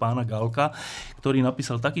poslanca pána Galka, ktorý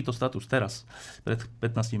napísal takýto status teraz, pred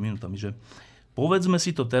 15 minútami, že povedzme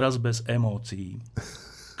si to teraz bez emócií.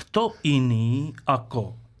 Kto iný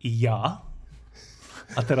ako ja,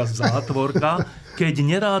 a teraz zátvorka, keď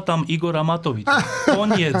nerátam Igora Matoviča,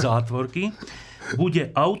 koniec zátvorky,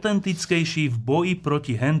 bude autentickejší v boji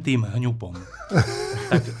proti hentým hňupom.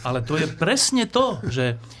 Tak, ale to je presne to,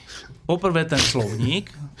 že poprvé ten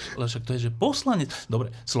slovník, ale však to je, že poslanec,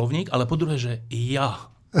 dobre, slovník, ale po druhé, že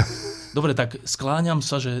ja. Dobre, tak skláňam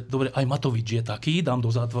sa, že dobre, aj Matovič je taký, dám do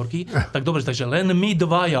zátvorky, tak dobre, takže len my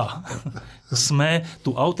dvaja sme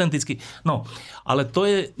tu autenticky. No, ale to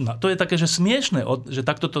je také, že smiešné, že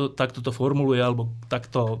takto to formuluje, alebo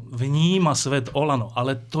takto vníma svet Olano,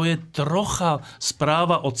 ale to je trocha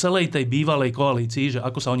správa o celej tej bývalej koalícii, že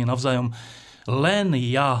ako sa oni navzájom len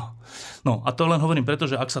ja. No, a to len hovorím,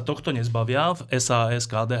 pretože ak sa tohto nezbavia v SAS,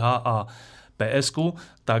 KDH a PSku,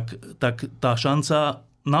 tak tá šanca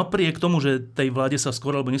napriek tomu, že tej vláde sa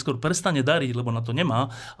skôr alebo neskôr prestane dariť, lebo na to nemá,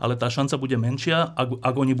 ale tá šanca bude menšia,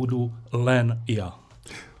 ak oni budú len ja.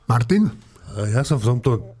 Martin? Ja som v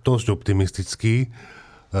tomto dosť optimistický.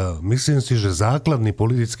 Myslím si, že základný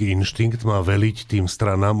politický inštinkt má veliť tým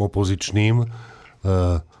stranám opozičným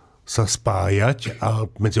sa spájať a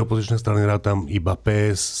medzi opozičné strany rátam iba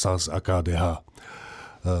PS, SAS a KDH.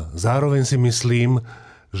 Zároveň si myslím,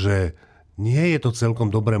 že nie je to celkom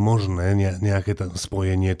dobre možné, nejaké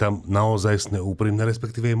spojenie tam naozajstné, úprimné,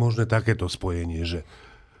 respektíve je možné takéto spojenie, že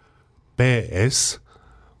PS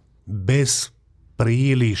bez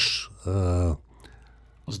príliš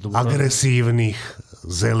agresívnych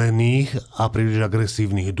zelených a príliš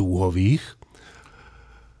agresívnych dúhových,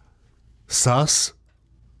 SAS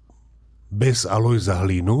bez Alojza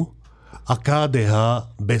Hlinu a KDH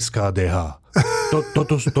bez KDH.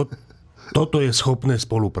 Toto je schopné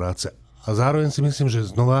spolupráce. A zároveň si myslím, že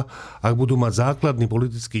znova, ak budú mať základný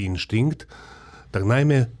politický inštinkt, tak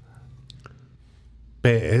najmä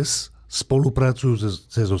PS spolupracujú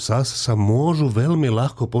so SAS sa môžu veľmi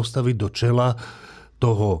ľahko postaviť do čela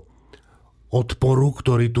toho odporu,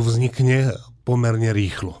 ktorý tu vznikne pomerne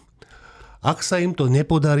rýchlo. Ak sa im to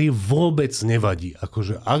nepodarí, vôbec nevadí.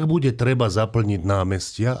 Akože ak bude treba zaplniť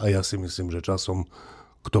námestia, a ja si myslím, že časom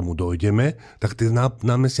k tomu dojdeme, tak tie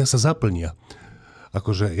námestia sa zaplnia.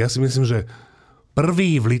 Akože ja si myslím, že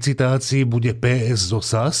prvý v licitácii bude PS zo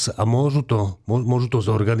SAS a môžu to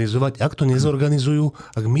zorganizovať. Ak to nezorganizujú,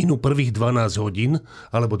 ak minú prvých 12 hodín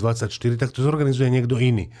alebo 24, tak to zorganizuje niekto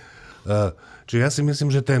iný. Čiže ja si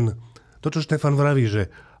myslím, že to, čo Štefan vraví, že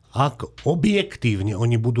ak objektívne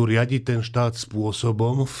oni budú riadiť ten štát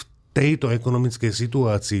spôsobom v tejto ekonomickej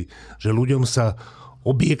situácii, že ľuďom sa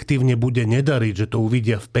objektívne bude nedariť, že to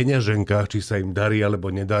uvidia v peňaženkách, či sa im darí alebo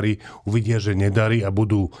nedarí, uvidia, že nedarí a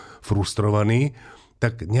budú frustrovaní,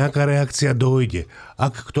 tak nejaká reakcia dojde.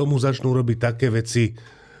 Ak k tomu začnú robiť také veci,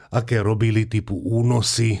 aké robili, typu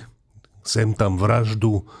únosy, sem tam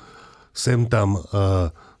vraždu, sem tam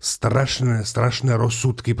strašné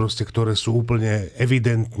rozsudky, proste, ktoré sú úplne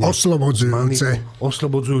evidentne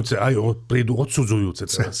oslobodzujúce, aj prídu odsudzujúce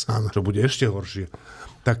teraz, čo bude ešte horšie.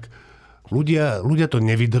 Tak ľudia to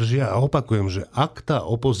nevydržia a opakujem, že ak tá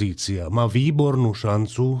opozícia má výbornú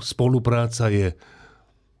šancu, spolupráca je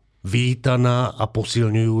vítaná a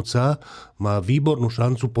posilňujúca, má výbornú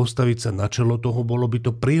šancu postaviť sa na čelo toho, bolo by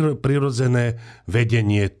to prirodzené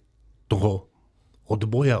vedenie toho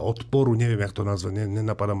odboja, odporu, neviem, jak to nazvať,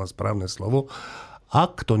 nenapadá ma správne slovo.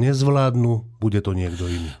 Ak to nezvládnu, bude to niekto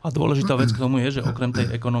iný. A dôležitá vec k tomu je, že okrem tej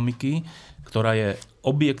ekonomiky, ktorá je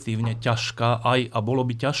objektívne ťažká, a bolo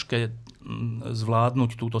by ťažké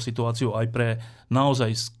zvládnuť túto situáciu aj pre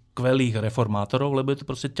naozaj skvelých reformátorov, lebo je to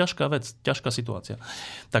proste ťažká vec, ťažká situácia.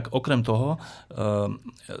 Tak okrem toho,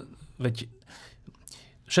 veď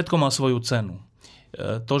všetko má svoju cenu.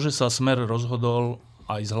 To, že sa Smer rozhodol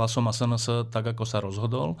aj s Hlasom a SNS tak, ako sa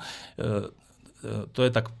rozhodol. To je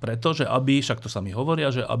tak preto, že však to sami hovoria,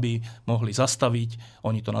 že aby mohli zastaviť,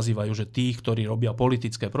 oni to nazývajú, že tých, ktorí robia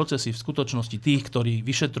politické procesy, v skutočnosti tých, ktorí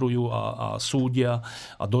vyšetrujú a súdia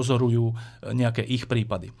a dozorujú nejaké ich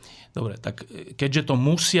prípady. Dobre, tak keďže to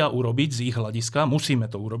musia urobiť z ich hľadiska, musíme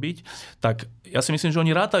to urobiť, tak ja si myslím, že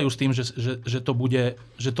oni rátajú s tým,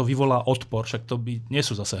 že to vyvolá odpor, však to nie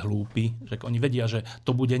sú zase hlúpi, že oni vedia, že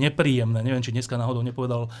to bude nepríjemné. Neviem, či dneska náhodou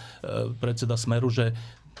nepovedal predseda Smeru, že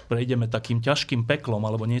prejdeme takým ťažkým peklom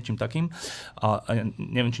alebo niečím takým. A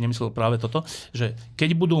neviem, či nemyslel práve toto, že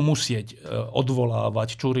keď budú musieť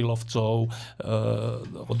odvolávať Čurilovcov,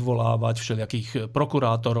 odvolávať všelijakých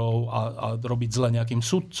prokurátorov a robiť zle nejakým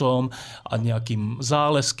sudcom a nejakým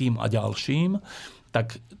Záleským a ďalším,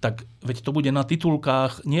 tak veď to bude na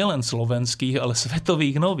titulkách nielen slovenských, ale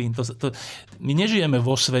svetových novín. My nežijeme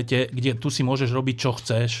vo svete, kde tu si môžeš robiť, čo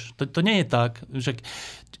chceš. To nie je tak.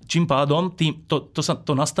 Čím pádom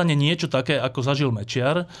to nastane niečo také, ako zažil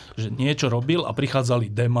Mečiar, že niečo robil a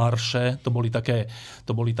prichádzali demarše, to boli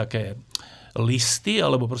také listy,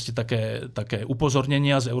 alebo proste také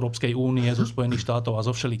upozornenia z Európskej únie, zo Spojených štátov a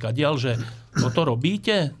zo všelikadiaľ, že toto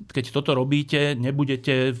robíte, keď toto robíte,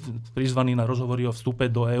 nebudete prizvaní na rozhovory o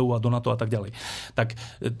vstupe do EÚ a do NATO a tak ďalej. Tak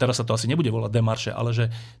teraz sa to asi nebude volať demarše, ale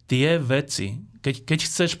že tie veci, keď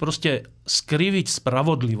chceš proste skriviť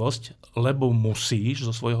spravodlivosť, lebo musíš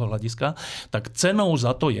zo svojho hľadiska, tak cenou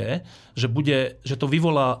za to je, že to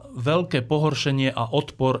vyvolá veľké pohoršenie a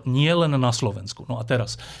odpor nielen na Slovensku. No a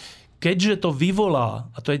teraz keďže to vyvolá,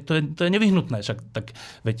 a to je nevyhnutné, tak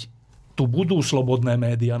veď tu budú slobodné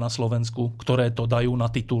médiá na Slovensku, ktoré to dajú na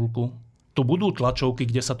titulku. Tu budú tlačovky,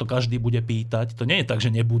 kde sa to každý bude pýtať. To nie je tak, že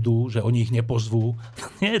nebudú, že oni ich nepozvú.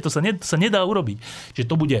 Nie, to sa nedá urobiť. Čiže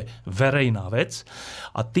to bude verejná vec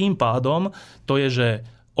a tým pádom to je, že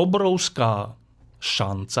obrovská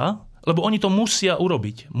šanca, lebo oni to musia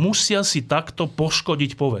urobiť. Musia si takto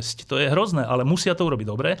poškodiť povesť. To je hrozné, ale musia to urobiť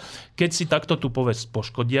dobre. Keď si takto tú povesť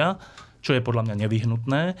poškodia, čo je podľa mňa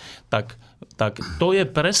nevyhnutné, tak to je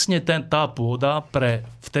presne tá pôda pre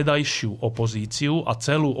vtedajšiu opozíciu a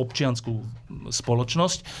celú občiansku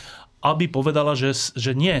spoločnosť, aby povedala, že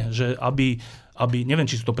nie, že aby, neviem,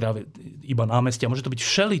 či sú to práve iba námestia, môže to byť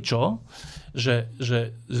všeličo,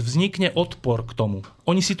 že vznikne odpor k tomu.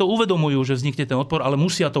 Oni si to uvedomujú, že vznikne ten odpor, ale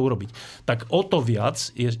musia to urobiť. Tak o to viac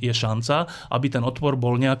je šanca, aby ten odpor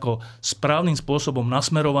bol nejako správnym spôsobom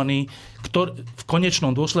nasmerovaný v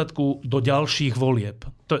konečnom dôsledku do ďalších volieb.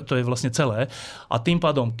 To je vlastne celé. A tým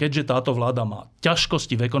pádom, keďže táto vláda má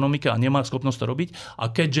ťažkosti v ekonomike a nemá schopnosť to robiť,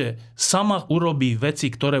 a keďže sama urobí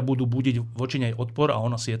veci, ktoré budú budiť voči nej odpor a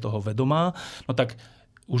ona si je toho vedomá, no tak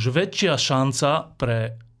už väčšia šanca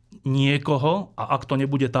pre niekoho, a ak to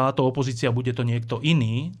nebude táto opozícia, bude to niekto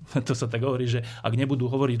iný, to sa tak hovorí, že ak nebudú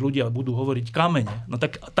hovoriť ľudia, budú hovoriť kamene, no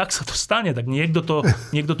tak sa to stane, tak niekto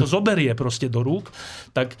to zoberie proste do rúk.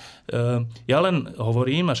 Tak ja len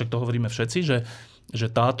hovorím, a však to hovoríme všetci, že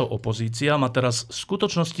táto opozícia má teraz v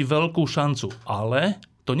skutočnosti veľkú šancu, ale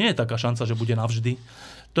to nie je taká šanca, že bude navždy.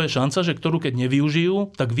 To je šanca, že ktorú keď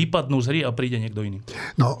nevyužijú, tak vypadnú z hry a príde niekto iný.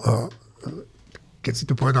 No, keď si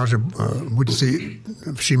tu povedal, že bude si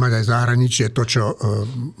všímať aj zahraničie to, čo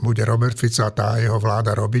bude Robert Fico a tá jeho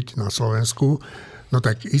vláda robiť na Slovensku, no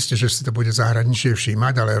tak isté, že si to bude zahraničie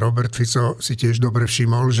všímať, ale Robert Fico si tiež dobre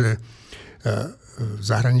všimol, že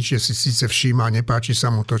zahraničie si síce všíma, nepáči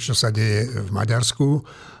sa mu to, čo sa deje v Maďarsku,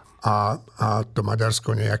 a to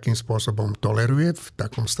Maďarsko nejakým spôsobom toleruje v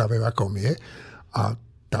takom stave, v akom je. A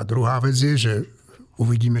tá druhá vec je, že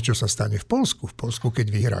uvidíme, čo sa stane v Poľsku. V Poľsku,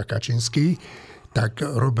 keď vyhrá Kačinský, tak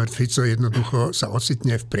Robert Fico jednoducho sa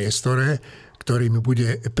ocitne v priestore, ktorý mu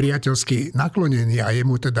bude priateľsky naklonený a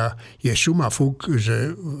jemu teda je šuma fúk,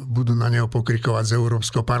 že budú na neho pokrikovať z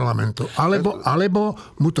Európskeho parlamentu. Alebo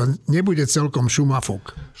mu to nebude celkom šuma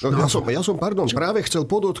fúk. No. Ja som práve chcel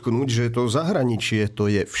podotknúť, že to zahraničie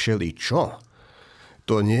to je všeličo.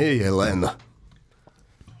 To nie je len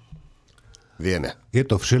vieme. Je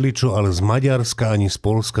to všeličo, ale z Maďarska ani z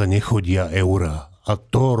Poľska nechodia eurá. A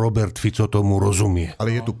to Robert Fico tomu rozumie.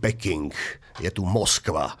 Ale je tu Peking, je tu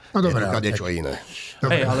Moskva, no, je tu kadečo iné.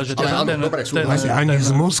 Hej, ale že ani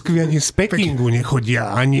z Moskvy, ani z Pekingu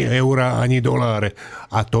nechodia ani eurá, ani doláre.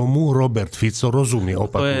 A tomu Robert Fico rozumie,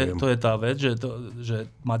 opakujem. To je tá vec,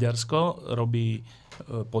 že Maďarsko robí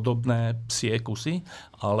podobné psie kusy,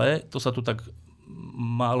 ale to sa tu tak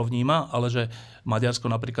málo vníma, ale že Maďarsko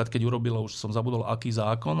napríklad, keď urobilo, už som zabudol, aký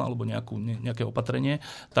zákon alebo nejaké opatrenie,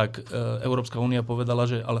 tak Európska únia povedala,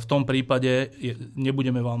 že ale v tom prípade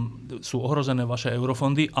sú ohrozené vaše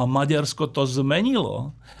eurofondy a Maďarsko to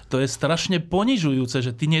zmenilo. To je strašne ponižujúce,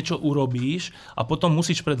 že ty niečo urobíš a potom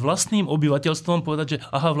musíš pred vlastným obyvateľstvom povedať, že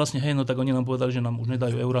aha, vlastne hej, no tak oni nám povedali, že nám už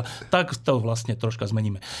nedajú eura, tak to vlastne troška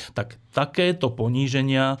zmeníme. Tak takéto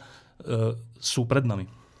poníženia sú pred nami.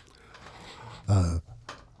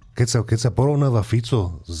 Keď sa porovnáva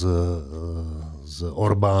Fico s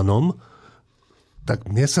Orbánom, tak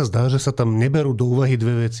mne sa zdá, že sa tam neberú do úvahy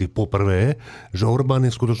dve veci. Po prvé, že Orbán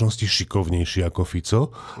je v skutočnosti šikovnejší ako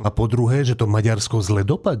Fico a po druhé, že to Maďarsko zle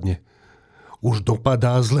dopadne. Už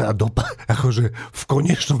dopadá zle a akože v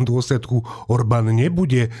konečnom dôsledku Orbán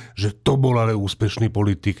nebude, že to bol ale úspešný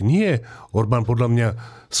politik. Nie. Orbán podľa mňa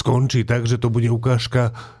skončí tak, že to bude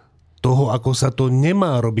ukážka toho, ako sa to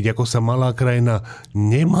nemá robiť, ako sa malá krajina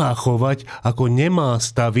nemá chovať, ako nemá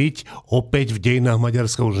staviť opäť v dejinách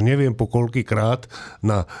Maďarska, už neviem po koľkýkrát,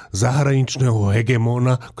 na zahraničného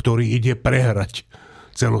hegemóna, ktorý ide prehrať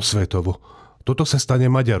celosvetovo. Toto sa stane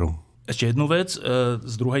Maďarom. Ešte jednu vec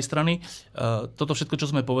z druhej strany. Toto všetko, čo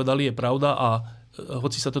sme povedali, je pravda a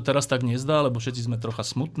hoci sa to teraz tak nezdá, lebo všetci sme trocha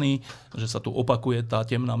smutní, že sa tu opakuje tá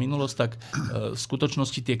temná minulosť, tak v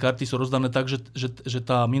skutočnosti tie karty sú rozdané tak, že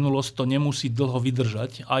tá minulosť to nemusí dlho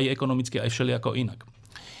vydržať, aj ekonomicky, aj všelijako inak.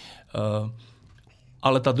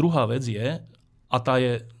 Ale tá druhá vec je, a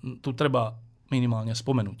tu treba minimálne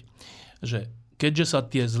spomenúť, že keďže sa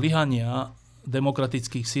tie zlyhania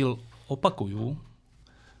demokratických síl opakujú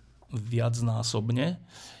viacnásobne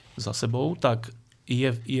za sebou, tak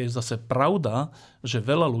je zase pravda, že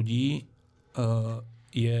veľa ľudí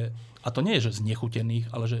je, a to nie je, že znechutených,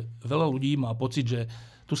 ale že veľa ľudí má pocit, že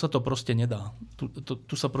tu sa to proste nedá.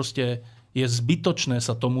 Tu sa proste je zbytočné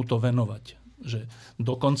sa tomuto venovať. Že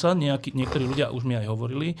dokonca niektorí ľudia, už mi aj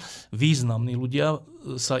hovorili, významní ľudia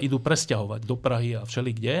sa idú presťahovať do Prahy a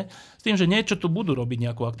všelikde, s tým, že niečo tu budú robiť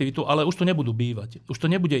nejakú aktivitu, ale už tu nebudú bývať. Už to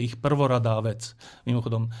nebude ich prvoradá vec.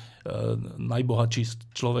 Mimochodom,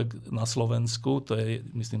 najbohatší človek na Slovensku, to je,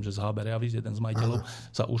 myslím, že z HB Reavis, jeden z majiteľov,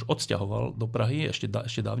 sa už odsťahoval do Prahy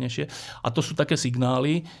ešte dávnejšie. A to sú také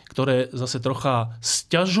signály, ktoré zase trocha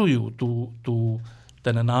sťažujú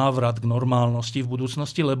ten návrat k normálnosti v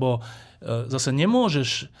budúcnosti, lebo zase nemôže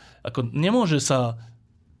sa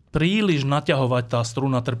príliš naťahovať tá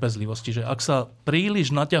struna trpezlivosti. Že ak sa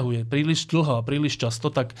príliš naťahuje, príliš dlho a príliš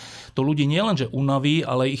často, tak to ľudí nielenže unaví,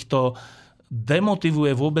 ale ich to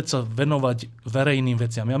demotivuje vôbec sa venovať verejným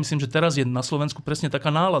veciam. Ja myslím, že teraz je na Slovensku presne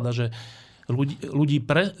taká nálada, že ľudí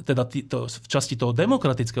v časti toho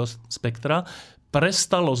demokratického spektra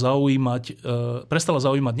prestala zaujímať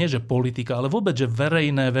nie že politika, ale vôbec že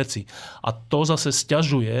verejné veci. A to zase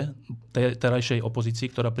sťažuje terajšej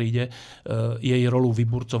opozícii, ktorá príde, jej rolu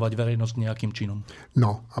vyburcovať verejnosť k nejakým činom.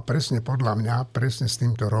 No a presne podľa mňa, presne s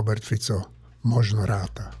týmto Robert Fico možno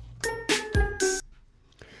ráta.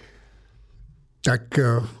 Tak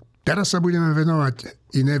teraz sa budeme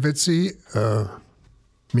venovať iné veci,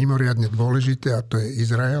 mimoriadne dôležité, a to je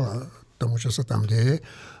Izrael a tomu, čo sa tam deje.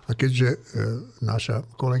 A keďže naša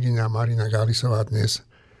kolegyňa Marina Gálisová dnes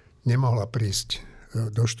nemohla prísť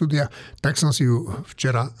do štúdia, tak som si ju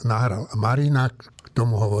včera nahral. A Marina k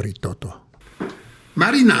tomu hovorí toto.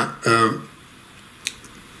 Marina,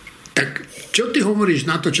 tak čo ty hovoríš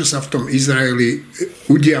na to, čo sa v tom Izraeli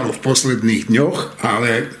udialo v posledných dňoch,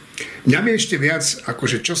 ale mňa by ešte viac,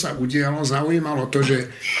 akože čo sa udialo, zaujímalo to,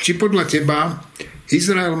 že či podľa teba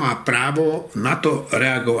Izrael má právo na to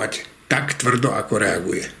reagovať tak tvrdo, ako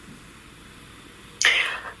reaguje?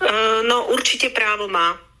 No určite právo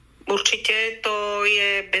má. Určite to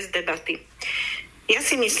je bez debaty. Ja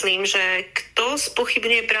si myslím, že kto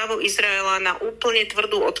spochybňuje právo Izraela na úplne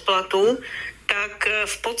tvrdú odplatu, tak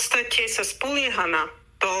v podstate sa spolieha na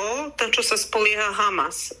to, čo sa spolieha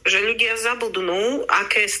Hamas. Že ľudia zabudnú,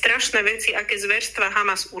 aké strašné veci, aké zverstva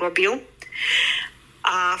Hamas urobil.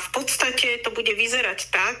 A v podstate to bude vyzerať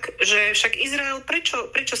tak, že však Izrael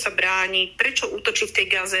prečo sa bráni, prečo útočí v tej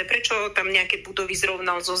Gaze, prečo tam nejaké budovy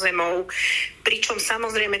zrovnal so zemou, pričom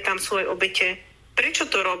samozrejme tam sú aj obete. Prečo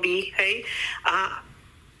to robí? Hej? A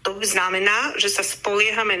to znamená, že sa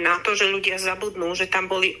spoliehame na to, že ľudia zabudnú, že tam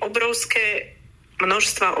boli obrovské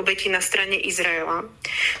množstva obetí na strane Izraela.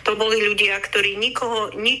 To boli ľudia, ktorí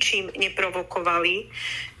nikoho ničím neprovokovali.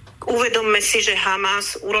 Uvedomme si, že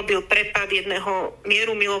Hamas urobil prepad jedného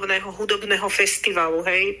mierumilovného hudobného festivalu,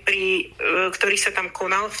 ktorý sa tam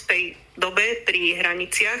konal v tej dobe pri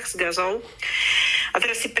hraniciach s Gazou. A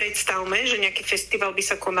teraz si predstavme, že nejaký festival by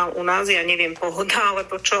sa konal u nás, ja neviem, pohoda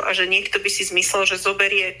alebo čo, a že niekto by si zmyslel, že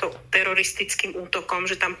zoberie to teroristickým útokom,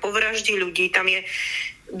 že tam povraždí ľudí, tam je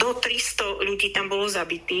do 300 ľudí tam bolo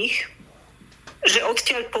zabitých, že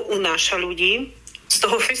odtiaľ pounáša ľudí. Z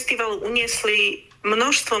toho festivalu uniesli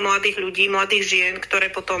množstvo mladých ľudí, mladých žien, ktoré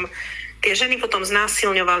potom, tie ženy potom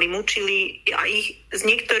znásilňovali, mučili a ich s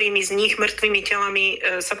niektorými z nich mŕtvými telami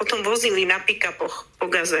sa potom vozili na pick-upoch po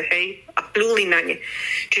Gaze, a pľuli na ne.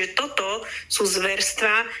 Čiže toto sú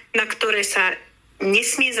zverstvá, na ktoré sa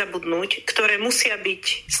nesmie zabudnúť, ktoré musia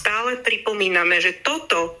byť stále pripomínané, že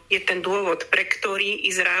toto je ten dôvod, pre ktorý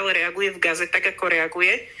Izrael reaguje v Gaze tak, ako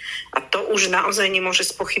reaguje, a to už naozaj nemôže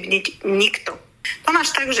spochybniť nikto.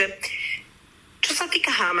 Tomáš, takže čo sa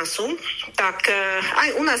týka Hamasu, tak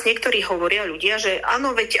aj u nás niektorí hovoria ľudia, že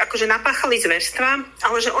áno, veď akože napáchali zverstva,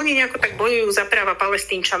 ale že oni nejako tak bojujú za práva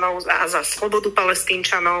Palestínčanov a za slobodu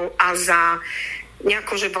Palestínčanov a za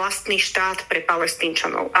nejakože vlastný štát pre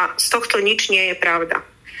Palestínčanov. A z tohto nič nie je pravda.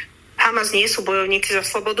 Hamas nie sú bojovníci za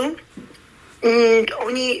slobodu.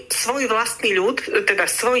 Oni svoj vlastný ľud, teda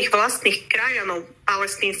svojich vlastných krajanov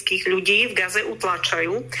palestínskych ľudí v Gaze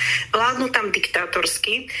utláčajú, vládnu tam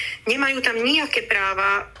diktátorsky, nemajú tam nejaké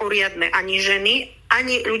práva poriadne ani ženy,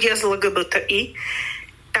 ani ľudia z LGBTI.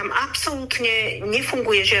 Tam absolútne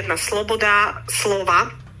nefunguje žiadna sloboda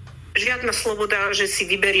slova, žiadna sloboda, že si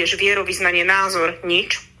vyberieš vierovyznanie, názor,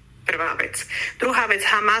 nič. Prvá vec. Druhá vec,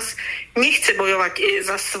 Hamas nechce bojovať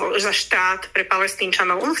za štát pre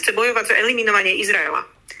Palestínčanov. On chce bojovať za eliminovanie Izraela.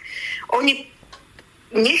 Oni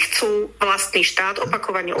nechcú vlastný štát,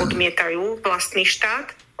 opakovane odmietajú vlastný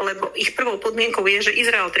štát, lebo ich prvou podmienkou je, že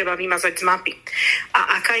Izrael treba vymazať z mapy.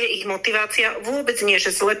 A aká je ich motivácia? Vôbec nie,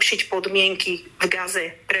 že zlepšiť podmienky v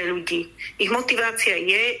Gaze pre ľudí. Ich motivácia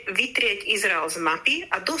je vytrieť Izrael z mapy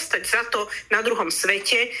a dostať za to na druhom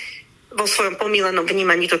svete, vo svojom pomílenom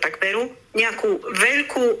vnímaní to tak berú, nejakú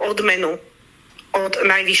veľkú odmenu od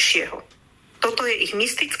najvyššieho. Toto je ich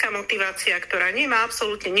mystická motivácia, ktorá nemá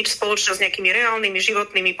absolútne nič spoločné s nejakými reálnymi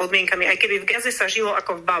životnými podmienkami. Aj keby v Gaze sa žilo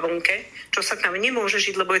ako v bavlnke, čo sa tam nemôže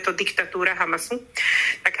žiť, lebo je to diktatúra Hamasu,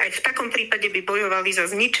 tak aj v takom prípade by bojovali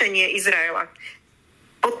za zničenie Izraela.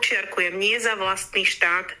 Podčiarkujem, nie za vlastný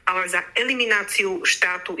štát, ale za elimináciu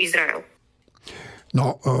štátu Izrael.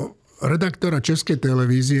 Redaktora Českej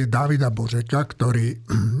televízie Davida Bořeka, ktorý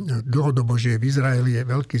dlhodobo žije v Izraeli, je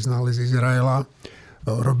veľký znalec Izraela,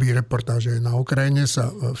 robí reportáže na Ukrajine, sa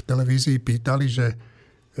v televízii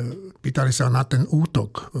pýtali sa na ten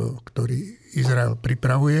útok, ktorý Izrael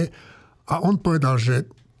pripravuje, a on povedal, že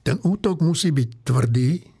ten útok musí byť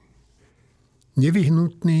tvrdý,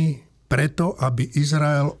 nevyhnutný preto, aby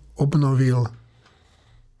Izrael obnovil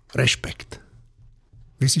rešpekt.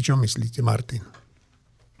 Vy si čo myslíte, Martin?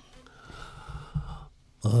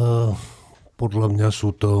 Podľa mňa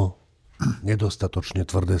sú to nedostatočne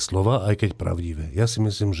tvrdé slova, aj keď pravdivé. Ja si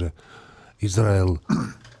myslím, že Izrael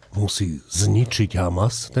musí zničiť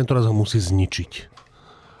Hamas, tento raz ho musí zničiť.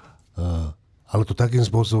 Ale to takým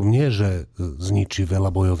spôsobom nie, že zničí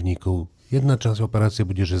veľa bojovníkov. Jedna časť operácie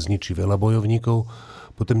bude, že zničí veľa bojovníkov,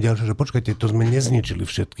 potom ďalšia, že počkajte, to sme nezničili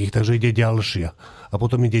všetkých, takže ide ďalšia. A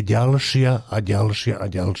potom ide ďalšia a ďalšia a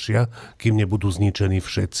ďalšia, kým nebudú zničení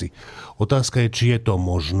všetci. Otázka je, či je to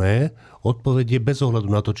možné. Odpoveď je bez ohľadu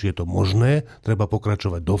na to, či je to možné. Treba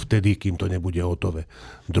pokračovať dovtedy, kým to nebude hotové.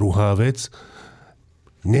 Druhá vec,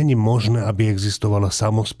 není možné, aby existovala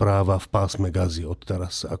samospráva v pásme Gazy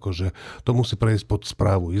odteraz. Akože to musí prejsť pod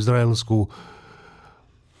správu izraelskú.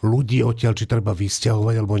 Ľudí odtiaľ, či treba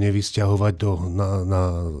vysťahovať alebo nevysťahovať na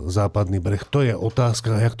západný breh. To je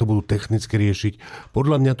otázka, jak to budú technicky riešiť.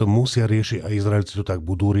 Podľa mňa to musia riešiť a Izraelci to tak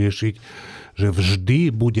budú riešiť, že vždy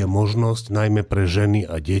bude možnosť, najmä pre ženy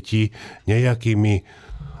a deti, nejakými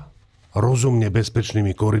rozumne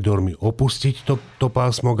bezpečnými koridormi opustiť to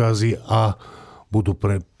pásmo Gazy a budú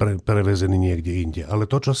prevezení niekde inde. Ale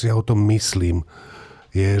to, čo si ja o tom myslím,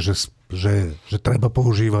 je, že treba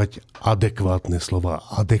používať adekvátne slova.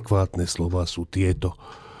 Adekvátne slova sú tieto,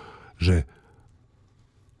 že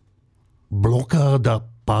blokáda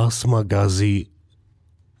pásma Gazy,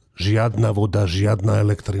 žiadna voda, žiadna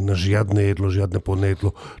elektrina, žiadne jedlo, žiadne plodné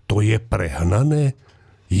jedlo, to je prehnané?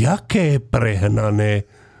 Jaké prehnané?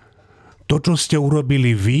 To, čo ste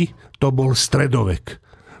urobili vy, to bol stredovek.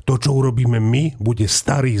 To, čo urobíme my, bude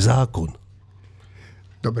starý zákon.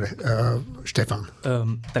 Dobre, Štefan.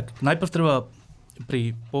 Tak najprv treba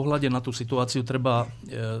pri pohľade na tú situáciu treba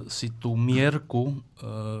si tú mierku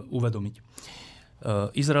uvedomiť.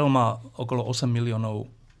 Izrael má okolo 8 miliónov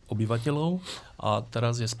obyvateľov a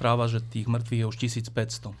teraz je správa, že tých mŕtvych je už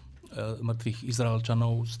 1500 mŕtvych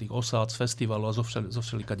Izraelčanov z tých osád, z festivalu a zo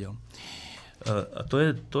všelikadeľ.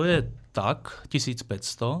 To je tak,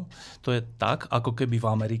 1500, to je tak, ako keby v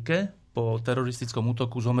Amerike po teroristickom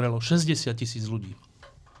útoku zomrelo 60 000 ľudí.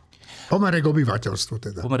 Pomerek obyvateľstvu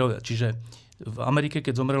teda. Čiže v Amerike,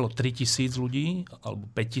 keď zomrelo 3000 ľudí, alebo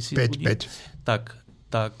 5000 ľudí,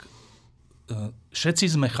 tak všetci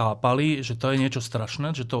sme chápali, že to je niečo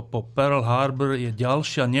strašné, že to po Pearl Harbor je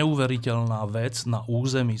ďalšia neuveriteľná vec na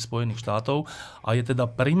území Spojených štátov a je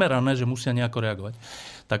teda primerané, že musia nejako reagovať.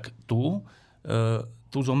 Tak tu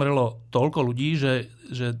zomrelo toľko ľudí, že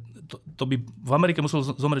to by v Amerike muselo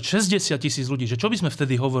zomrieť 60 000 ľudí. Že čo by sme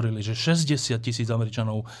vtedy hovorili? Že 60 000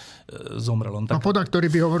 Američanov zomrelo. Tak, a podľa ktorí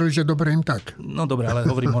by hovorili, že dobre im tak. No dobre, ale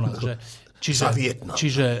hovorím o nás.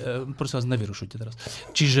 Čiže prosím vás, nevyrušujte teraz.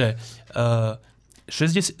 Čiže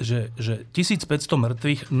 1500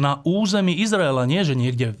 mŕtvych na území Izraela, nie že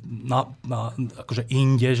niekde akože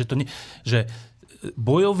inde, že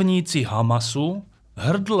bojovníci Hamasu,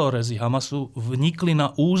 hrdlorezi Hamasu vnikli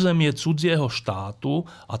na územie cudzieho štátu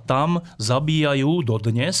a tam zabíjajú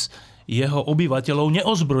dodnes jeho obyvateľov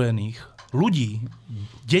neozbrojených ľudí,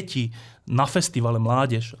 detí na festivale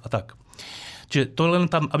mládež a tak. Čiže to len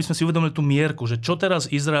tam, aby sme si uvedomili tú mierku, že čo teraz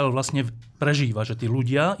Izrael vlastne prežíva, že tí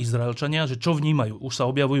ľudia, Izraelčania, že čo vnímajú. Už sa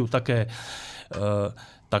objavujú také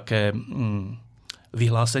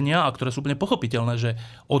vyhlásenia, a ktoré sú úplne pochopiteľné, že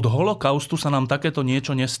od holokaustu sa nám takéto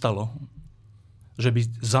niečo nestalo. Že by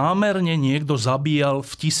zámerne niekto zabíjal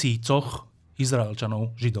v tisícoch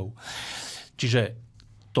Izraelčanov, Židov. Čiže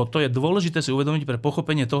toto je dôležité si uvedomiť pre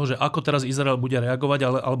pochopenie toho, že ako teraz Izrael bude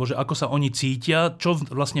reagovať, alebo že ako sa oni cítia, čo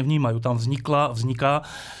vlastne vnímajú. Tam vzniká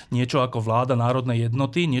niečo ako vláda národnej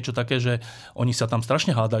jednoty, niečo také, že oni sa tam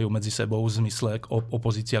strašne hádajú medzi sebou v zmysle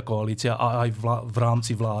opozícia, koalícia a aj v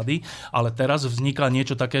rámci vlády. Ale teraz vzniká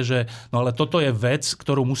niečo také, že no ale toto je vec,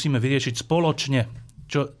 ktorú musíme vyriešiť spoločne.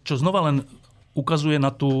 Čo znova len ukazuje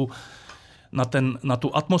na tú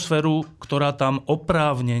atmosféru, ktorá tam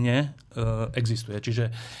oprávnene existuje.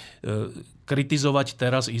 Čiže kritizovať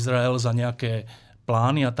teraz Izrael za nejaké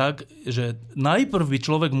plány a tak, že najprv by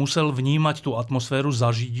človek musel vnímať tú atmosféru,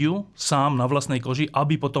 zažiť ju sám na vlastnej koži,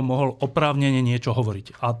 aby potom mohol oprávnene niečo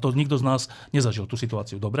hovoriť. A to nikto z nás nezažil, tú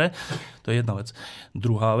situáciu. Dobre? To je jedna vec.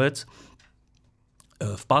 Druhá vec.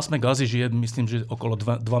 V pásme Gazy žije, myslím, že okolo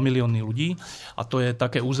 2 milióny ľudí a to je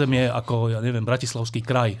také územie ako, Bratislavský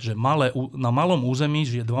kraj, že na malom území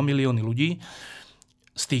žije 2 milióny ľudí.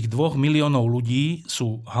 Z tých 2 miliónov ľudí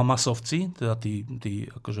sú Hamasovci, teda tí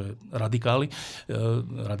akože radikáli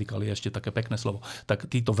je ešte také pekné slovo, tak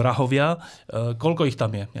títo vrahovia, koľko ich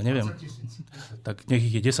tam je? Ja neviem. 10 000. Tak nech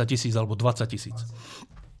ich je 10 000 alebo 20 000.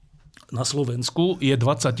 Na Slovensku je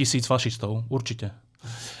 20 000 fašistov, určite.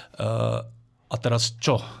 A teraz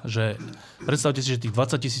čo? Že predstavte si, že tých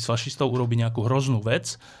 20 000 fašistov urobí nejakú hroznú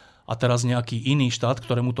vec a teraz nejaký iný štát,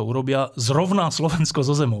 ktorému to urobia, zrovná Slovensko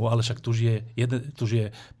so zemou. Ale však tu žije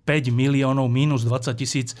 5 miliónov minus 20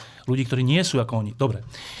 000 ľudí, ktorí nie sú ako oni. Dobre.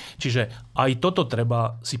 Čiže aj toto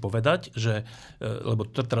treba si povedať, že, lebo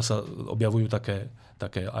teraz sa objavujú také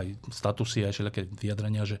aj statusy, aj všelijaké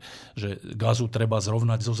vyjadrenia, že Gazu treba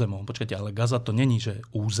zrovnať so zemou. Počkajte, ale Gaza to není, že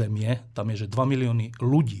územie, tam je, že 2 milióny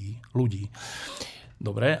ľudí.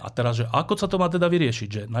 Dobre, a teraz, že ako sa to má teda vyriešiť?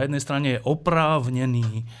 Že na jednej strane je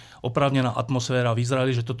oprávnená atmosféra v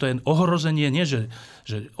Izraeli, že toto je ohrozenie, nie že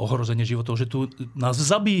ohrozenie životov, že tu nás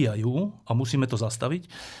zabíjajú a musíme to zastaviť.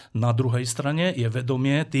 Na druhej strane je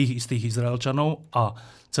vedomie tých istých Izraelčanov a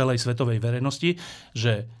celej svetovej verejnosti,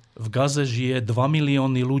 že v Gaze žije 2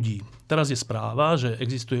 milióny ľudí. Teraz je správa, že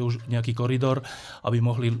existuje už nejaký koridor, aby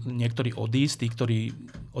mohli niektorí odísť, tí, ktorí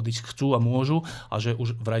odísť chcú a môžu, a že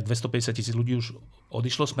už vraj 250 000 ľudí už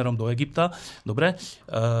odišlo smerom do Egypta. Dobre,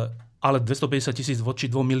 ale 250 000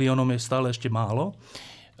 voči 2 miliónom je stále ešte málo.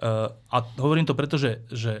 A hovorím to preto,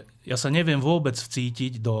 že ja sa neviem vôbec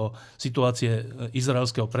vcítiť do situácie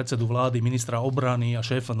izraelského predsedu vlády, ministra obrany a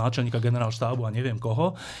šéfa náčelníka generálštábu a neviem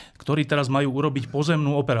koho, ktorí teraz majú urobiť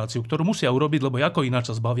pozemnú operáciu, ktorú musia urobiť, lebo ako ináč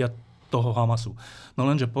sa zbavia toho Hamasu. No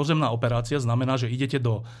lenže pozemná operácia znamená, že idete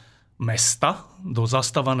do mesta, do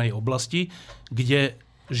zastávanej oblasti, kde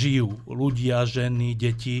žijú ľudia, ženy,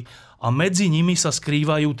 deti a medzi nimi sa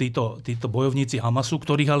skrývajú títo bojovníci Hamasu,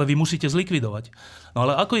 ktorých ale vy musíte zlikvidovať. No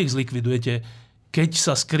ale ako ich zlikvidujete, keď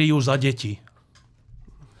sa skryjú za deti?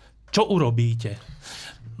 Čo urobíte?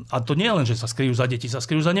 A to nie je len, že sa skryjú za deti, sa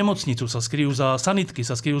skryjú za nemocnicu, sa skryjú za sanitky,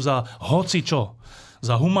 sa skryjú za hocičo,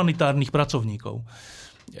 za humanitárnych pracovníkov.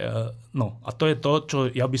 No a to je to, čo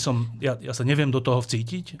ja sa neviem do toho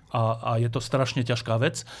vcítiť a je to strašne ťažká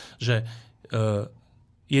vec, že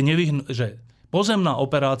že pozemná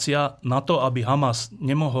operácia na to, aby Hamas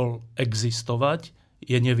nemohol existovať,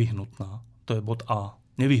 je nevyhnutná. To je bod A.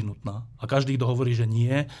 Nevyhnutná. A každý, kto hovorí, že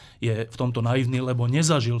nie, je v tomto naivný, lebo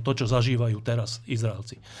nezažil to, čo zažívajú teraz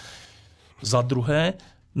Izraelci. Za druhé,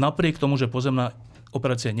 napriek tomu, že pozemná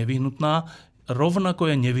operácia je nevyhnutná,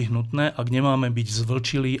 rovnako je nevyhnutné, ak nemáme byť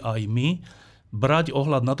zvlčilí aj my, brať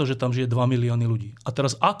ohľad na to, že tam žije 2 milióny ľudí. A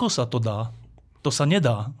teraz ako sa to dá? To sa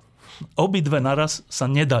nedá. Obidve naraz sa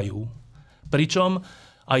nedajú. Pričom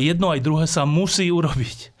aj jedno, aj druhé sa musí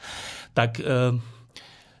urobiť. Tak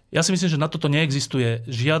ja si myslím, že na toto neexistuje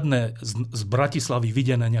žiadne z Bratislavy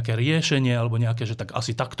videné nejaké riešenie alebo nejaké, že tak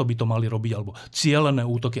asi takto by to mali robiť, alebo cielené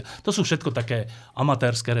útoky. To sú všetko také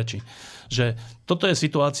amatérske reči. Že toto je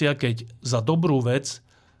situácia, keď za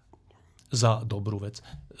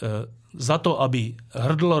to, aby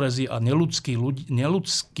hrdlorezi a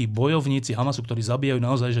neľudskí bojovníci Hamasu, ktorí zabíjajú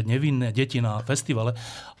naozaj že nevinné deti na festivale,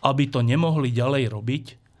 aby to nemohli ďalej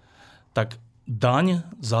robiť, tak daň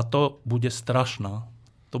za to bude strašná.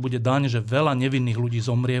 To bude daň, že veľa nevinných ľudí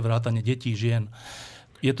zomrie, vrátane detí, žien.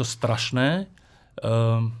 Je to strašné,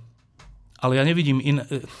 ale ja nevidím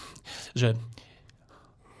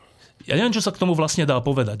ja neviem, čo sa k tomu vlastne dá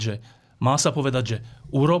povedať, že má sa povedať, že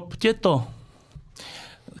urobte to.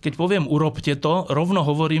 Keď poviem urobte to, rovno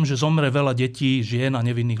hovorím, že zomre veľa detí, žien a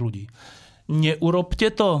nevinných ľudí. Neurobte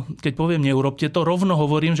to. Keď poviem neurobte to, rovno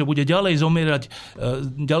hovorím, že bude ďalej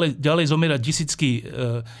zomierať tisícky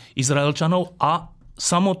Izraelčanov a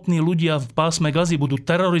samotní ľudia v pásme Gazy budú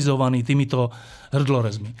terorizovaní týmito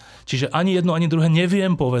hrdlorezmi. Čiže ani jedno, ani druhé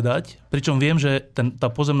neviem povedať, pričom viem, že tá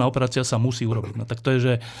pozemná operácia sa musí urobiť. No, tak to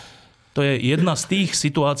je jedna z tých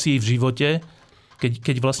situácií v živote,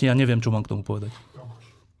 keď vlastne ja neviem, čo mám k tomu povedať.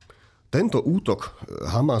 Tento útok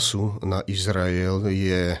Hamasu na Izrael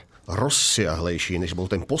je rozsiahlejší, než bol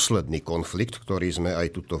ten posledný konflikt, ktorý sme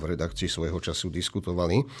aj tuto v redakcii svojho času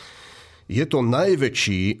diskutovali. Je to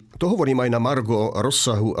najväčší, to hovorím aj na margo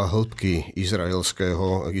rozsahu a hĺbky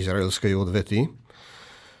izraelskej odvety.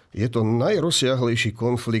 Je to najrozsiahlejší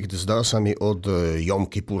konflikt, zdá sa mi, od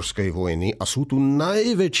Jomkipurskej vojny a sú tu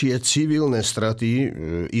najväčšie civilné straty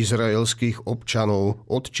izraelských občanov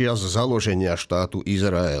od čias založenia štátu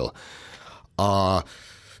Izrael. A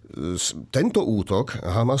tento útok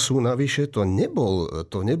Hamasu navyše to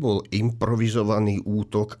nebol improvizovaný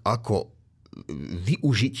útok ako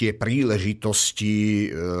využitie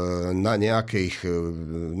príležitosti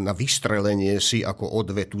na vystrelenie si ako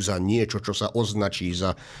odvetu za niečo, čo sa označí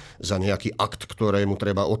za nejaký akt, ktorému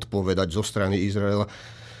treba odpovedať zo strany Izraela.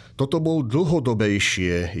 Toto bol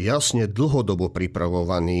dlhodobejšie, jasne dlhodobo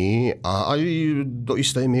pripravovaný a aj do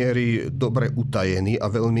istej miery dobre utajený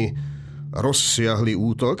a veľmi rozsiahly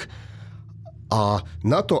útok. A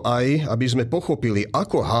na to aj, aby sme pochopili,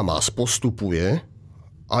 ako Hamas postupuje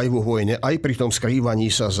aj vo vojne, aj pri tom skrývaní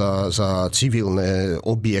sa za civilné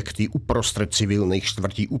objekty uprostred civilných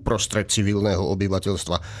štvrtí, uprostred civilného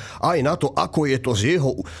obyvateľstva. Aj na to, ako je to z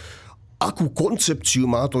jeho... Akú koncepciu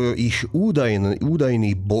má to ich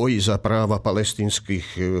údajný boj za práva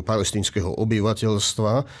palestínskeho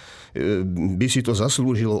obyvateľstva, by si to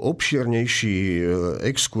zaslúžilo obširnejší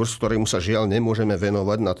exkurs, ktorému sa žiaľ nemôžeme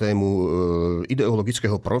venovať na tému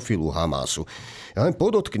ideologického profilu Hamasu. Ja len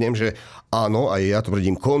podotknem, že áno, aj ja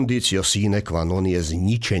tvrdím, conditio sine qua non je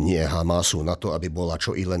zničenie Hamasu na to, aby bola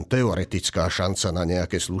čo i len teoretická šanca na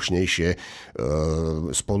nejaké slušnejšie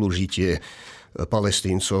spolužitie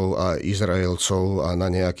Palestíncov a Izraelcov a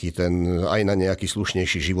aj na nejaký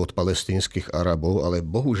slušnejší život palestínskych Arabov, ale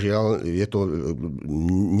bohužiaľ je to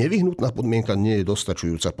nevyhnutná podmienka, nie je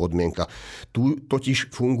dostačujúca podmienka. Tu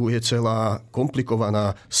totiž funguje celá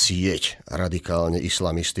komplikovaná sieť radikálne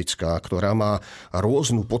islamistická, ktorá má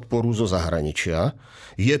rôznu podporu zo zahraničia.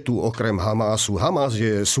 Je tu okrem Hamásu, Hamás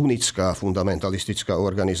je sunnická fundamentalistická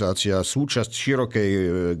organizácia, súčasť širokej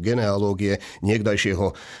genealógie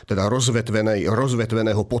niekdajšieho, teda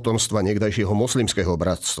rozvetveného potomstva niekdajšieho moslimského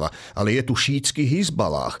bratstva. Ale je tu šítsky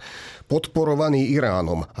Hizbalách, podporovaný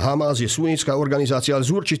Iránom. Hamás je sunnická organizácia, ale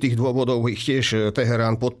z určitých dôvodov ich tiež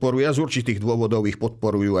Teherán podporuje a z určitých dôvodov ich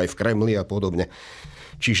podporujú aj v Kremli a podobne.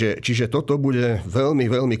 Čiže toto bude veľmi,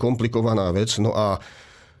 veľmi komplikovaná vec. No a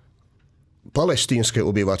palestínske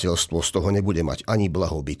obyvateľstvo z toho nebude mať ani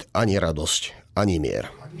blahobyt, ani radosť, ani mier.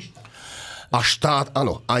 A štát,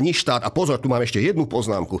 áno, ani štát. A pozor, tu mám ešte jednu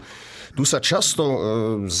poznámku. Tu sa často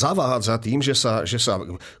zavádza tým, že sa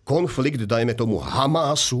konflikt, dajme tomu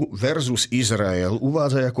Hamásu versus Izrael,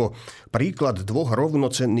 uvádza ako príklad dvoch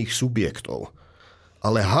rovnocenných subjektov.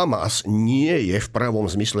 Ale Hamás nie je v pravom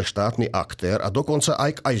zmysle štátny aktér a dokonca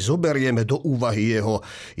aj zoberieme do úvahy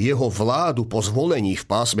jeho vládu po zvolení v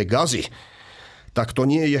pásme Gazy, tak to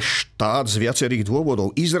nie je štát z viacerých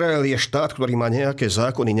dôvodov. Izrael je štát, ktorý má nejaké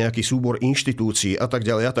zákony, nejaký súbor inštitúcií a tak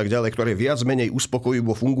ďalej, ktoré viac menej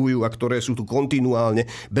uspokojivo fungujú a ktoré sú tu kontinuálne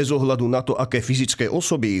bez ohľadu na to, aké fyzické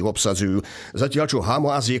osoby ich obsadzujú. Zatiaľ, čo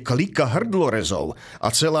Hamás je klika hrdlorezov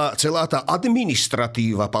a celá tá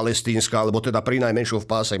administratíva palestínska, alebo teda prinajmenšom v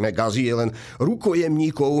pásme Gazy je len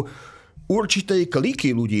rukojemníkov určitej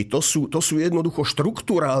kliky ľudí. To sú jednoducho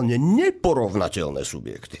štruktúrálne neporovnateľné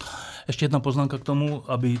subjekty. Ešte jedna poznámka k tomu,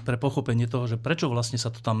 aby pre pochopenie toho, že prečo vlastne sa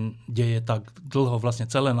to tam deje tak dlho, vlastne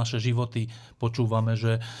celé naše životy počúvame,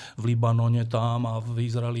 že v Libanone tam a v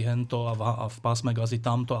Izraeli hento a v pásme Gazy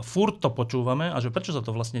tamto a furt to počúvame a že prečo sa to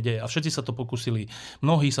vlastne deje. A všetci sa to pokúsili,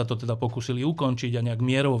 mnohí sa to teda pokúsili ukončiť a nejak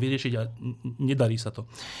mierovo vyriešiť a nedarí sa to.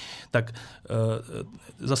 Tak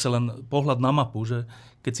zase len pohľad na mapu, že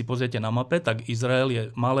keď si pozriete na mape, tak Izrael je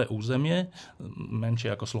malé územie,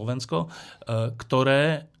 menšie ako Slovensko,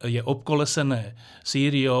 ktoré je obkolesené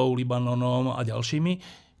Sýriou, Libanonom a ďalšími,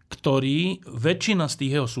 ktorý väčšina z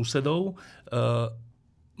tých jeho susedov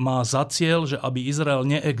má za cieľ, že aby Izrael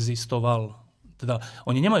neexistoval. Teda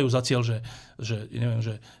oni nemajú za cieľ,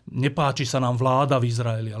 že nepáči sa nám vláda v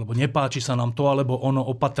Izraeli, alebo nepáči sa nám to, alebo ono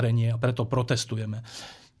opatrenie a preto protestujeme.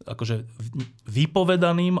 Akože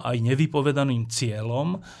vypovedaným aj nevypovedaným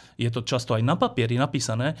cieľom, je to často aj na papieri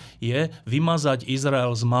napísané, je vymazať Izrael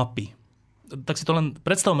z mapy. Tak si to len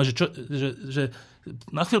predstavme, že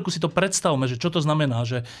na chvíľku si to predstavme, že čo to znamená,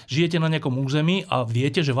 že žijete na nejakom území a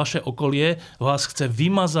viete, že vaše okolie vás chce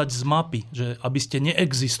vymazať z mapy, že aby ste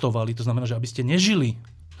neexistovali, to znamená, že aby ste nežili.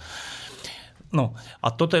 No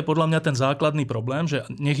a toto je podľa mňa ten základný problém, že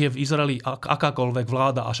nech je v Izraeli akákoľvek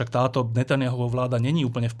vláda, a však táto Netanyahuova vláda není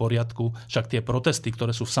úplne v poriadku, však tie protesty,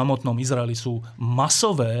 ktoré sú v samotnom Izraeli, sú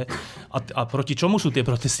masové. A proti čomu sú tie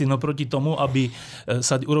protesty? No proti tomu, aby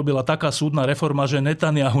sa urobila taká súdna reforma, že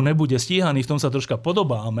Netanyahu nebude stíhaný, v tom sa troška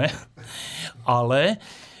podobáme, ale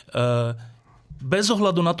bez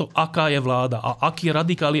ohľadu na to, aká je vláda a akí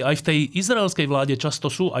radikáli aj v tej izraelskej vláde často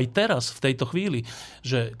sú aj teraz, v tejto chvíli,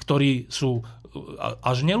 že ktorí sú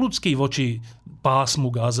až neľudský voči pásmu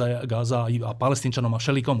Gaza a Palestínčanom a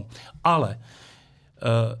všelikomu. Ale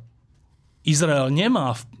Izrael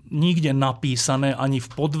nemá nikde napísané, ani v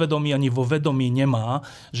podvedomí, ani vo vedomí nemá,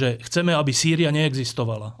 že chceme, aby Sýria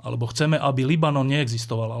neexistovala, alebo chceme, aby Libanon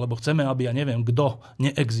neexistoval, alebo chceme, aby ja neviem kto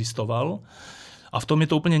neexistoval. A v tom je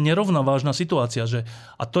to úplne nerovnovážna situácia.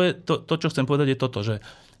 A to, čo chcem povedať, je toto, že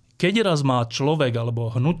keď raz má človek, alebo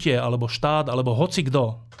hnutie, alebo štát, alebo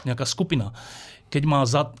hocikdo, nejaká skupina, keď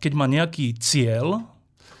má nejaký cieľ,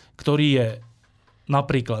 ktorý je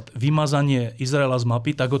napríklad vymazanie Izraela z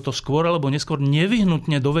mapy, tak ho to skôr alebo neskôr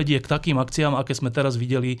nevyhnutne dovedie k takým akciám, aké sme teraz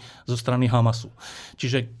videli zo strany Hamasu.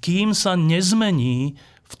 Čiže kým sa nezmení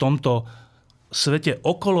v tomto svete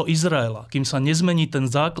okolo Izraela, kým sa nezmení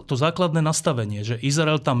to základné nastavenie, že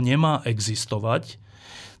Izrael tam nemá existovať,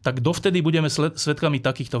 tak dovtedy budeme svedkami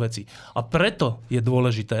takýchto vecí. A preto je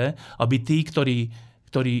dôležité, aby tí,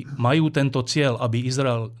 ktorí majú tento cieľ, aby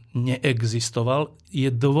Izrael neexistoval, je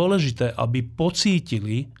dôležité, aby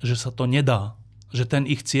pocítili, že sa to nedá. Že ten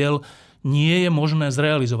ich cieľ nie je možné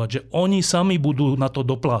zrealizovať. Že oni sami budú na to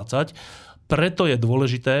doplácať. Preto je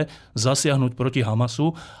dôležité zasiahnuť proti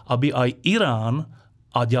Hamasu, aby aj Irán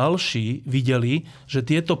a ďalší videli, že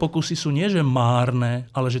tieto pokusy sú nie že márne,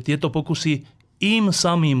 ale že tieto pokusy im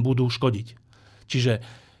samým budú škodiť. Čiže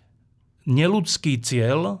neľudský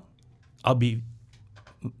cieľ aby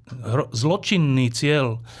zločinný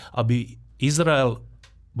cieľ, aby Izrael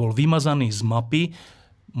bol vymazaný z mapy,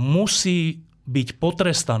 musí byť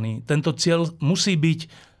potrestaný. Tento cieľ musí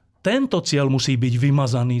byť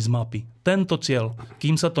vymazaný z mapy. Tento cieľ.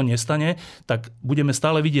 Kým sa to nestane, tak budeme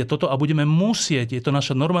stále vidieť toto a budeme musieť, je to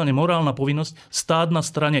naša normálne morálna povinnosť, stáť na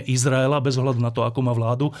strane Izraela bez ohľadu na to, akú má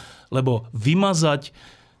vládu, lebo vymazať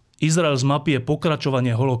Izrael z mapy je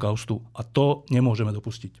pokračovanie holokaustu a to nemôžeme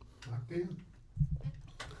dopustiť.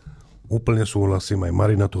 Úplne súhlasím, aj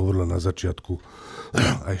Marina to hovorila na začiatku,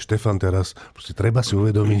 aj Štefan teraz. Proste treba si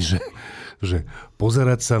uvedomiť, že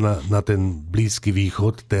pozerať sa na ten Blízky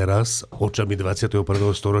východ teraz očami 21.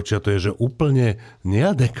 storočia, to je že úplne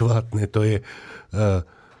neadekvátne. To je...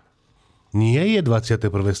 nie je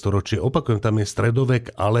 21. storočie. Opakujem, tam je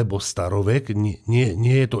stredovek alebo starovek. Nie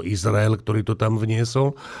je to Izrael, ktorý to tam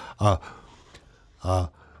vniesol. A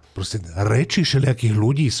proste reči všelijakých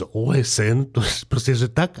ľudí z OSN,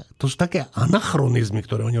 to sú také anachronizmy,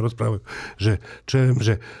 ktoré oni rozprávajú.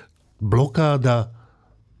 Že blokáda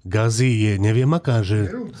Gazy je neviem aká,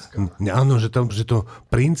 áno, že to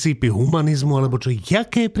princípy humanizmu, alebo čo,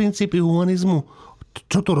 jaké princípy humanizmu?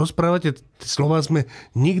 Čo to rozprávate? Slová sme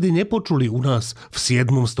nikdy nepočuli u nás v 7.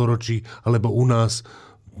 storočí, alebo u nás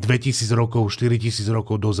 2000 rokov, 4000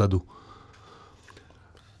 rokov dozadu.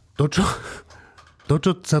 To,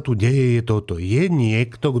 čo sa tu deje, je toto. Je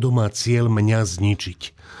niekto, kto má cieľ mňa zničiť.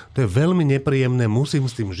 To je veľmi nepríjemné, musím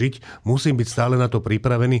s tým žiť, musím byť stále na to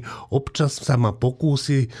pripravený. Občas sa ma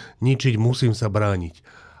pokúsi ničiť, musím sa brániť.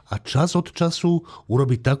 A čas od času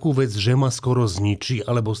urobiť takú vec, že ma skoro zničí,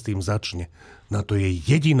 alebo s tým začne. Na to je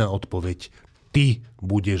jediná odpoveď. Ty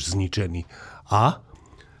budeš zničený. A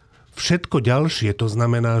všetko ďalšie, to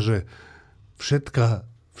znamená, že všetko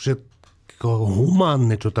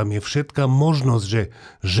humánne, čo tam je, všetká možnosť, že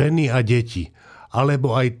ženy a deti,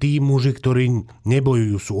 alebo aj tí muži, ktorí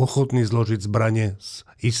nebojujú, sú ochotní zložiť zbrane s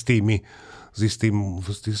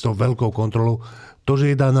istou veľkou kontrolou. To,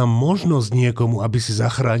 že je daná možnosť niekomu, aby si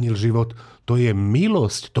zachránil život, to je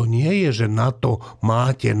milosť. To nie je, že na to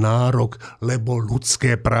máte nárok, lebo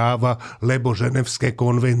ľudské práva, lebo ženevské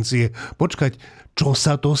konvencie. Počkať, čo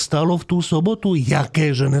sa to stalo v tú sobotu?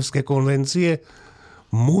 Jaké ženevské konvencie?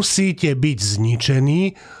 Musíte byť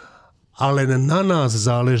zničení, ale na nás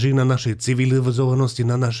záleží, na našej civilizovanosti,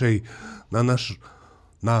 na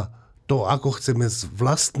to, ako chceme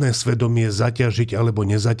vlastné svedomie zaťažiť alebo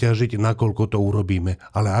nezaťažiť, nakoľko to urobíme.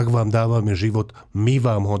 Ale ak vám dávame život, my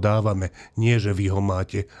vám ho dávame. Nie, že vy ho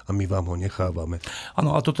máte a my vám ho nechávame.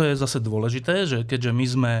 Áno, a toto je zase dôležité, že keďže my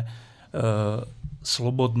sme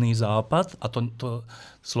slobodný západ, a to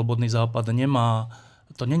slobodný západ nemá,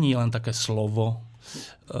 to není len také slovo.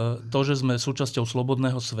 To, že sme súčasťou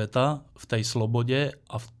slobodného sveta, v tej slobode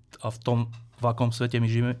a v tom, v akom svete my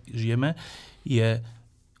žijeme, je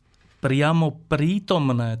priamo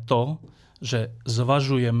prítomné to, že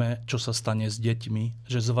zvažujeme, čo sa stane s deťmi,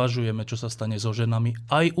 že zvažujeme, čo sa stane so ženami,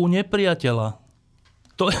 aj u nepriateľa.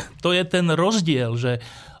 To je ten rozdiel, že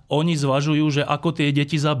oni zvažujú, že ako tie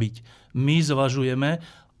deti zabiť. My zvažujeme,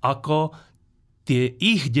 ako tie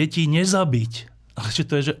ich deti nezabiť. Takže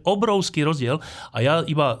to je že obrovský rozdiel a ja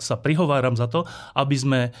iba sa prihováram za to, aby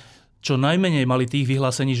sme čo najmenej mali tých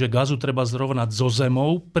vyhlásení, že Gazu treba zrovnať so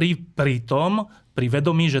zemou, pri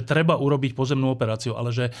vedomí, že treba urobiť pozemnú operáciu,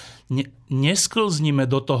 ale že nesklznime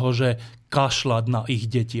do toho, že kašľať na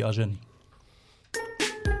ich deti a ženy.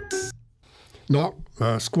 No,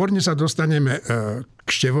 skôr než sa dostaneme k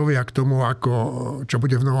Števovi a k tomu, čo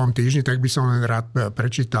bude v novom týždni, tak by som len rád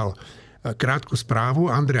prečítal krátku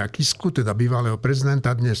správu. Andreja Kisku, teda bývalého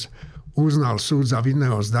prezidenta, dnes uznal súd za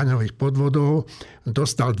vinného z daňových podvodov.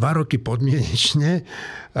 Dostal 2 roky podmienečne.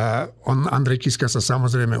 Andrej Kiska sa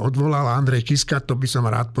samozrejme odvolal. Andrej Kiska, to by som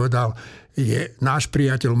rád povedal, je náš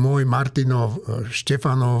priateľ môj, Martinov,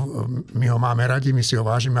 Štefanov. My ho máme radi, my si ho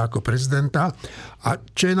vážime ako prezidenta. A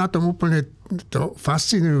čo je na tom úplne to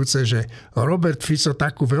fascinujúce, že Robert Fico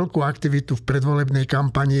takú veľkú aktivitu v predvolebnej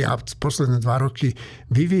kampani a posledné 2 roky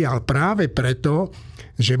vyvíjal práve preto,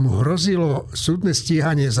 že mu hrozilo súdne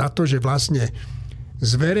stíhanie za to, že vlastne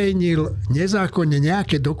zverejnil nezákonne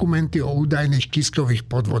nejaké dokumenty o údajných Kiskových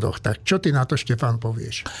podvodoch. Tak čo ty na to, Štefan,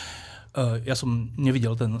 povieš? Ja som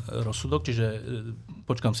nevidel ten rozsudok, čiže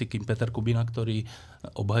počkám si, kým Peter Kubina, ktorý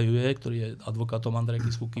obhajuje, ktorý je advokátom Andreja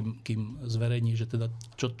Kisku, kým zverejní, že teda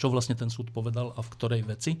čo vlastne ten súd povedal a v ktorej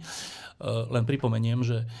veci. Len pripomeniem,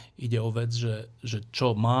 že ide o vec, že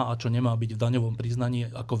čo má a čo nemá byť v daňovom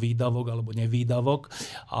priznaní ako výdavok alebo nevýdavok.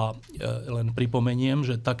 A len pripomeniem,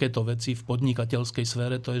 že takéto veci v podnikateľskej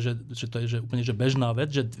sfére, to je úplne že bežná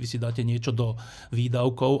vec, že vy si dáte niečo do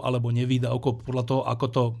výdavkov alebo nevýdavkov podľa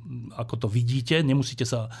toho, ako to vidíte, nemusíte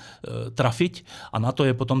sa trafiť a na to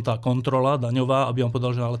je potom tá kontrola daňová, aby vám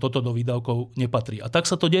povedal, že ale toto do výdavkov nepatrí. A tak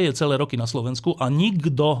sa to deje celé roky na Slovensku a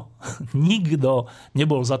nikto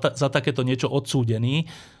nebol za takéto niečo odsúdený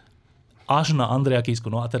až na Andreja Kisku.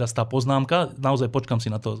 No a teraz tá poznámka, naozaj počkam si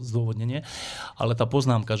na to zdôvodnenie, ale tá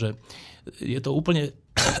poznámka, že je to úplne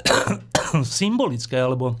symbolické,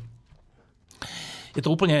 alebo je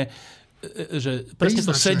to úplne, že presne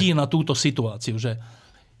to sedí na túto situáciu, že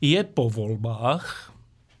je po voľbách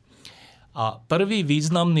a prvý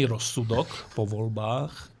významný rozsudok po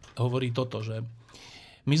voľbách hovorí toto, že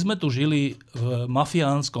my sme tu žili v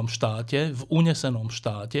mafiánskom štáte, v unesenom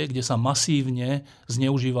štáte, kde sa masívne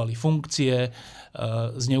zneužívali funkcie,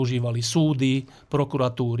 zneužívali súdy,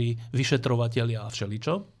 prokuratúry, vyšetrovatelia a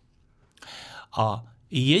všeličo. A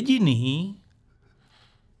jediný,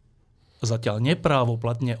 zatiaľ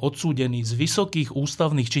neprávoplatne odsúdený z vysokých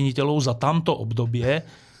ústavných činiteľov za tamto obdobie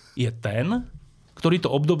je ten, ktorý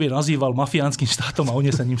to obdobie nazýval mafiánskym štátom a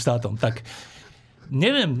uneseným štátom. Tak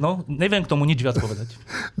neviem k tomu nič viac povedať.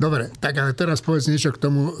 Dobre, tak ale teraz povedz niečo k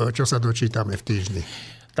tomu, čo sa dočítame v Týždni.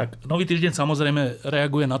 Tak Nový týždeň samozrejme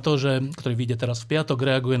reaguje na to, ktorý vyjde teraz v piatok,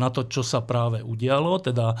 reaguje na to, čo sa práve udialo,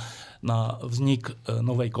 teda na vznik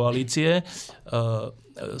novej koalície.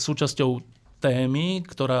 Súčasťou témy,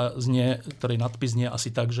 ktorej nadpis znie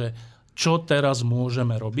asi tak, že čo teraz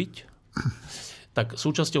môžeme robiť? Tak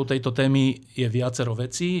súčasťou tejto témy je viacero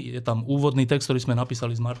vecí. Je tam úvodný text, ktorý sme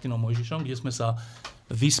napísali s Martinom Mojžišom, kde sme sa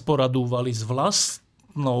vysporadúvali s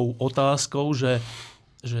vlastnou otázkou, že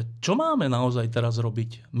čo máme naozaj teraz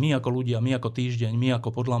robiť? My ako ľudia, my ako Týždeň, my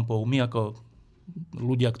ako pod lampou, my ako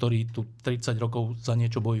ľudia, ktorí tu 30 rokov za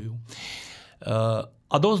niečo bojujú.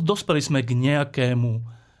 A dospeli sme k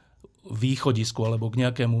nejakému východisku alebo k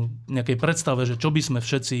nejakej predstave, že čo by sme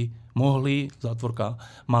všetci mohli, zátvorka,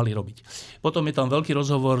 mali robiť. Potom je tam veľký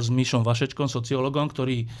rozhovor s Mišom Vašečkom, sociologom,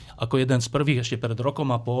 ktorý ako jeden z prvých ešte pred rokom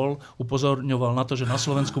a pol upozorňoval na to, že na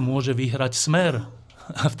Slovensku môže vyhrať Smer.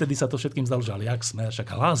 A vtedy sa to všetkým zdalo, že ale jak Smer, však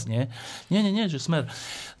hlas, nie? Nie, že Smer.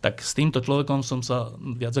 Tak s týmto človekom som sa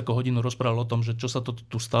viac ako hodinu rozprával o tom, že čo sa to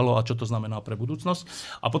tu stalo a čo to znamená pre budúcnosť.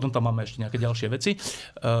 A potom tam máme ešte nejaké ďalšie veci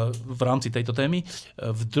v rámci tejto témy.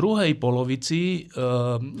 V druhej polovici,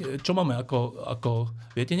 čo máme ako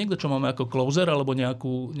viete niekto, čo máme ako closer alebo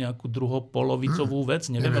nejakú druhopolovicovú vec?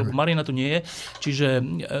 Neviem, lebo Marina tu nie je. Čiže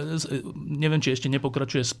neviem, či ešte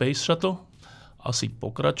nepokračuje Space Shuttle. Asi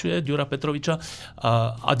pokračuje, Ďura Petroviča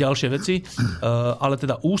a ďalšie veci. Ale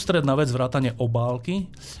teda ústredná vec, vrátane obálky,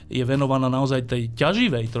 je venovaná naozaj tej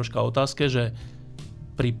ťaživej troška otázke, že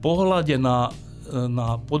pri pohľade na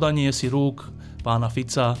podanie si rúk pána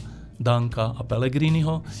Fica, Danka a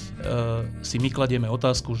Pellegriniho si my kladieme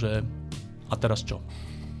otázku, že a teraz čo?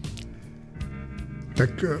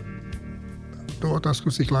 Tak tú otázku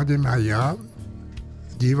si kladiem aj ja.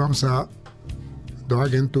 Dívam sa do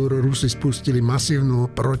agentúr. Rusi spustili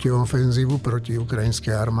masívnu protiofenzívu proti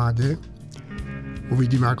ukrajinskej armáde.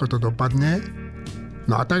 Uvidíme, ako to dopadne.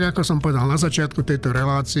 No a tak, ako som povedal na začiatku tejto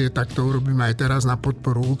relácie, tak to urobíme aj teraz na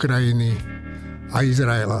podporu Ukrajiny a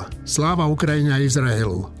Izraela. Sláva Ukrajine a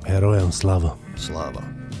Izraelu. Herojam sláva.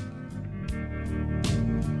 Sláva.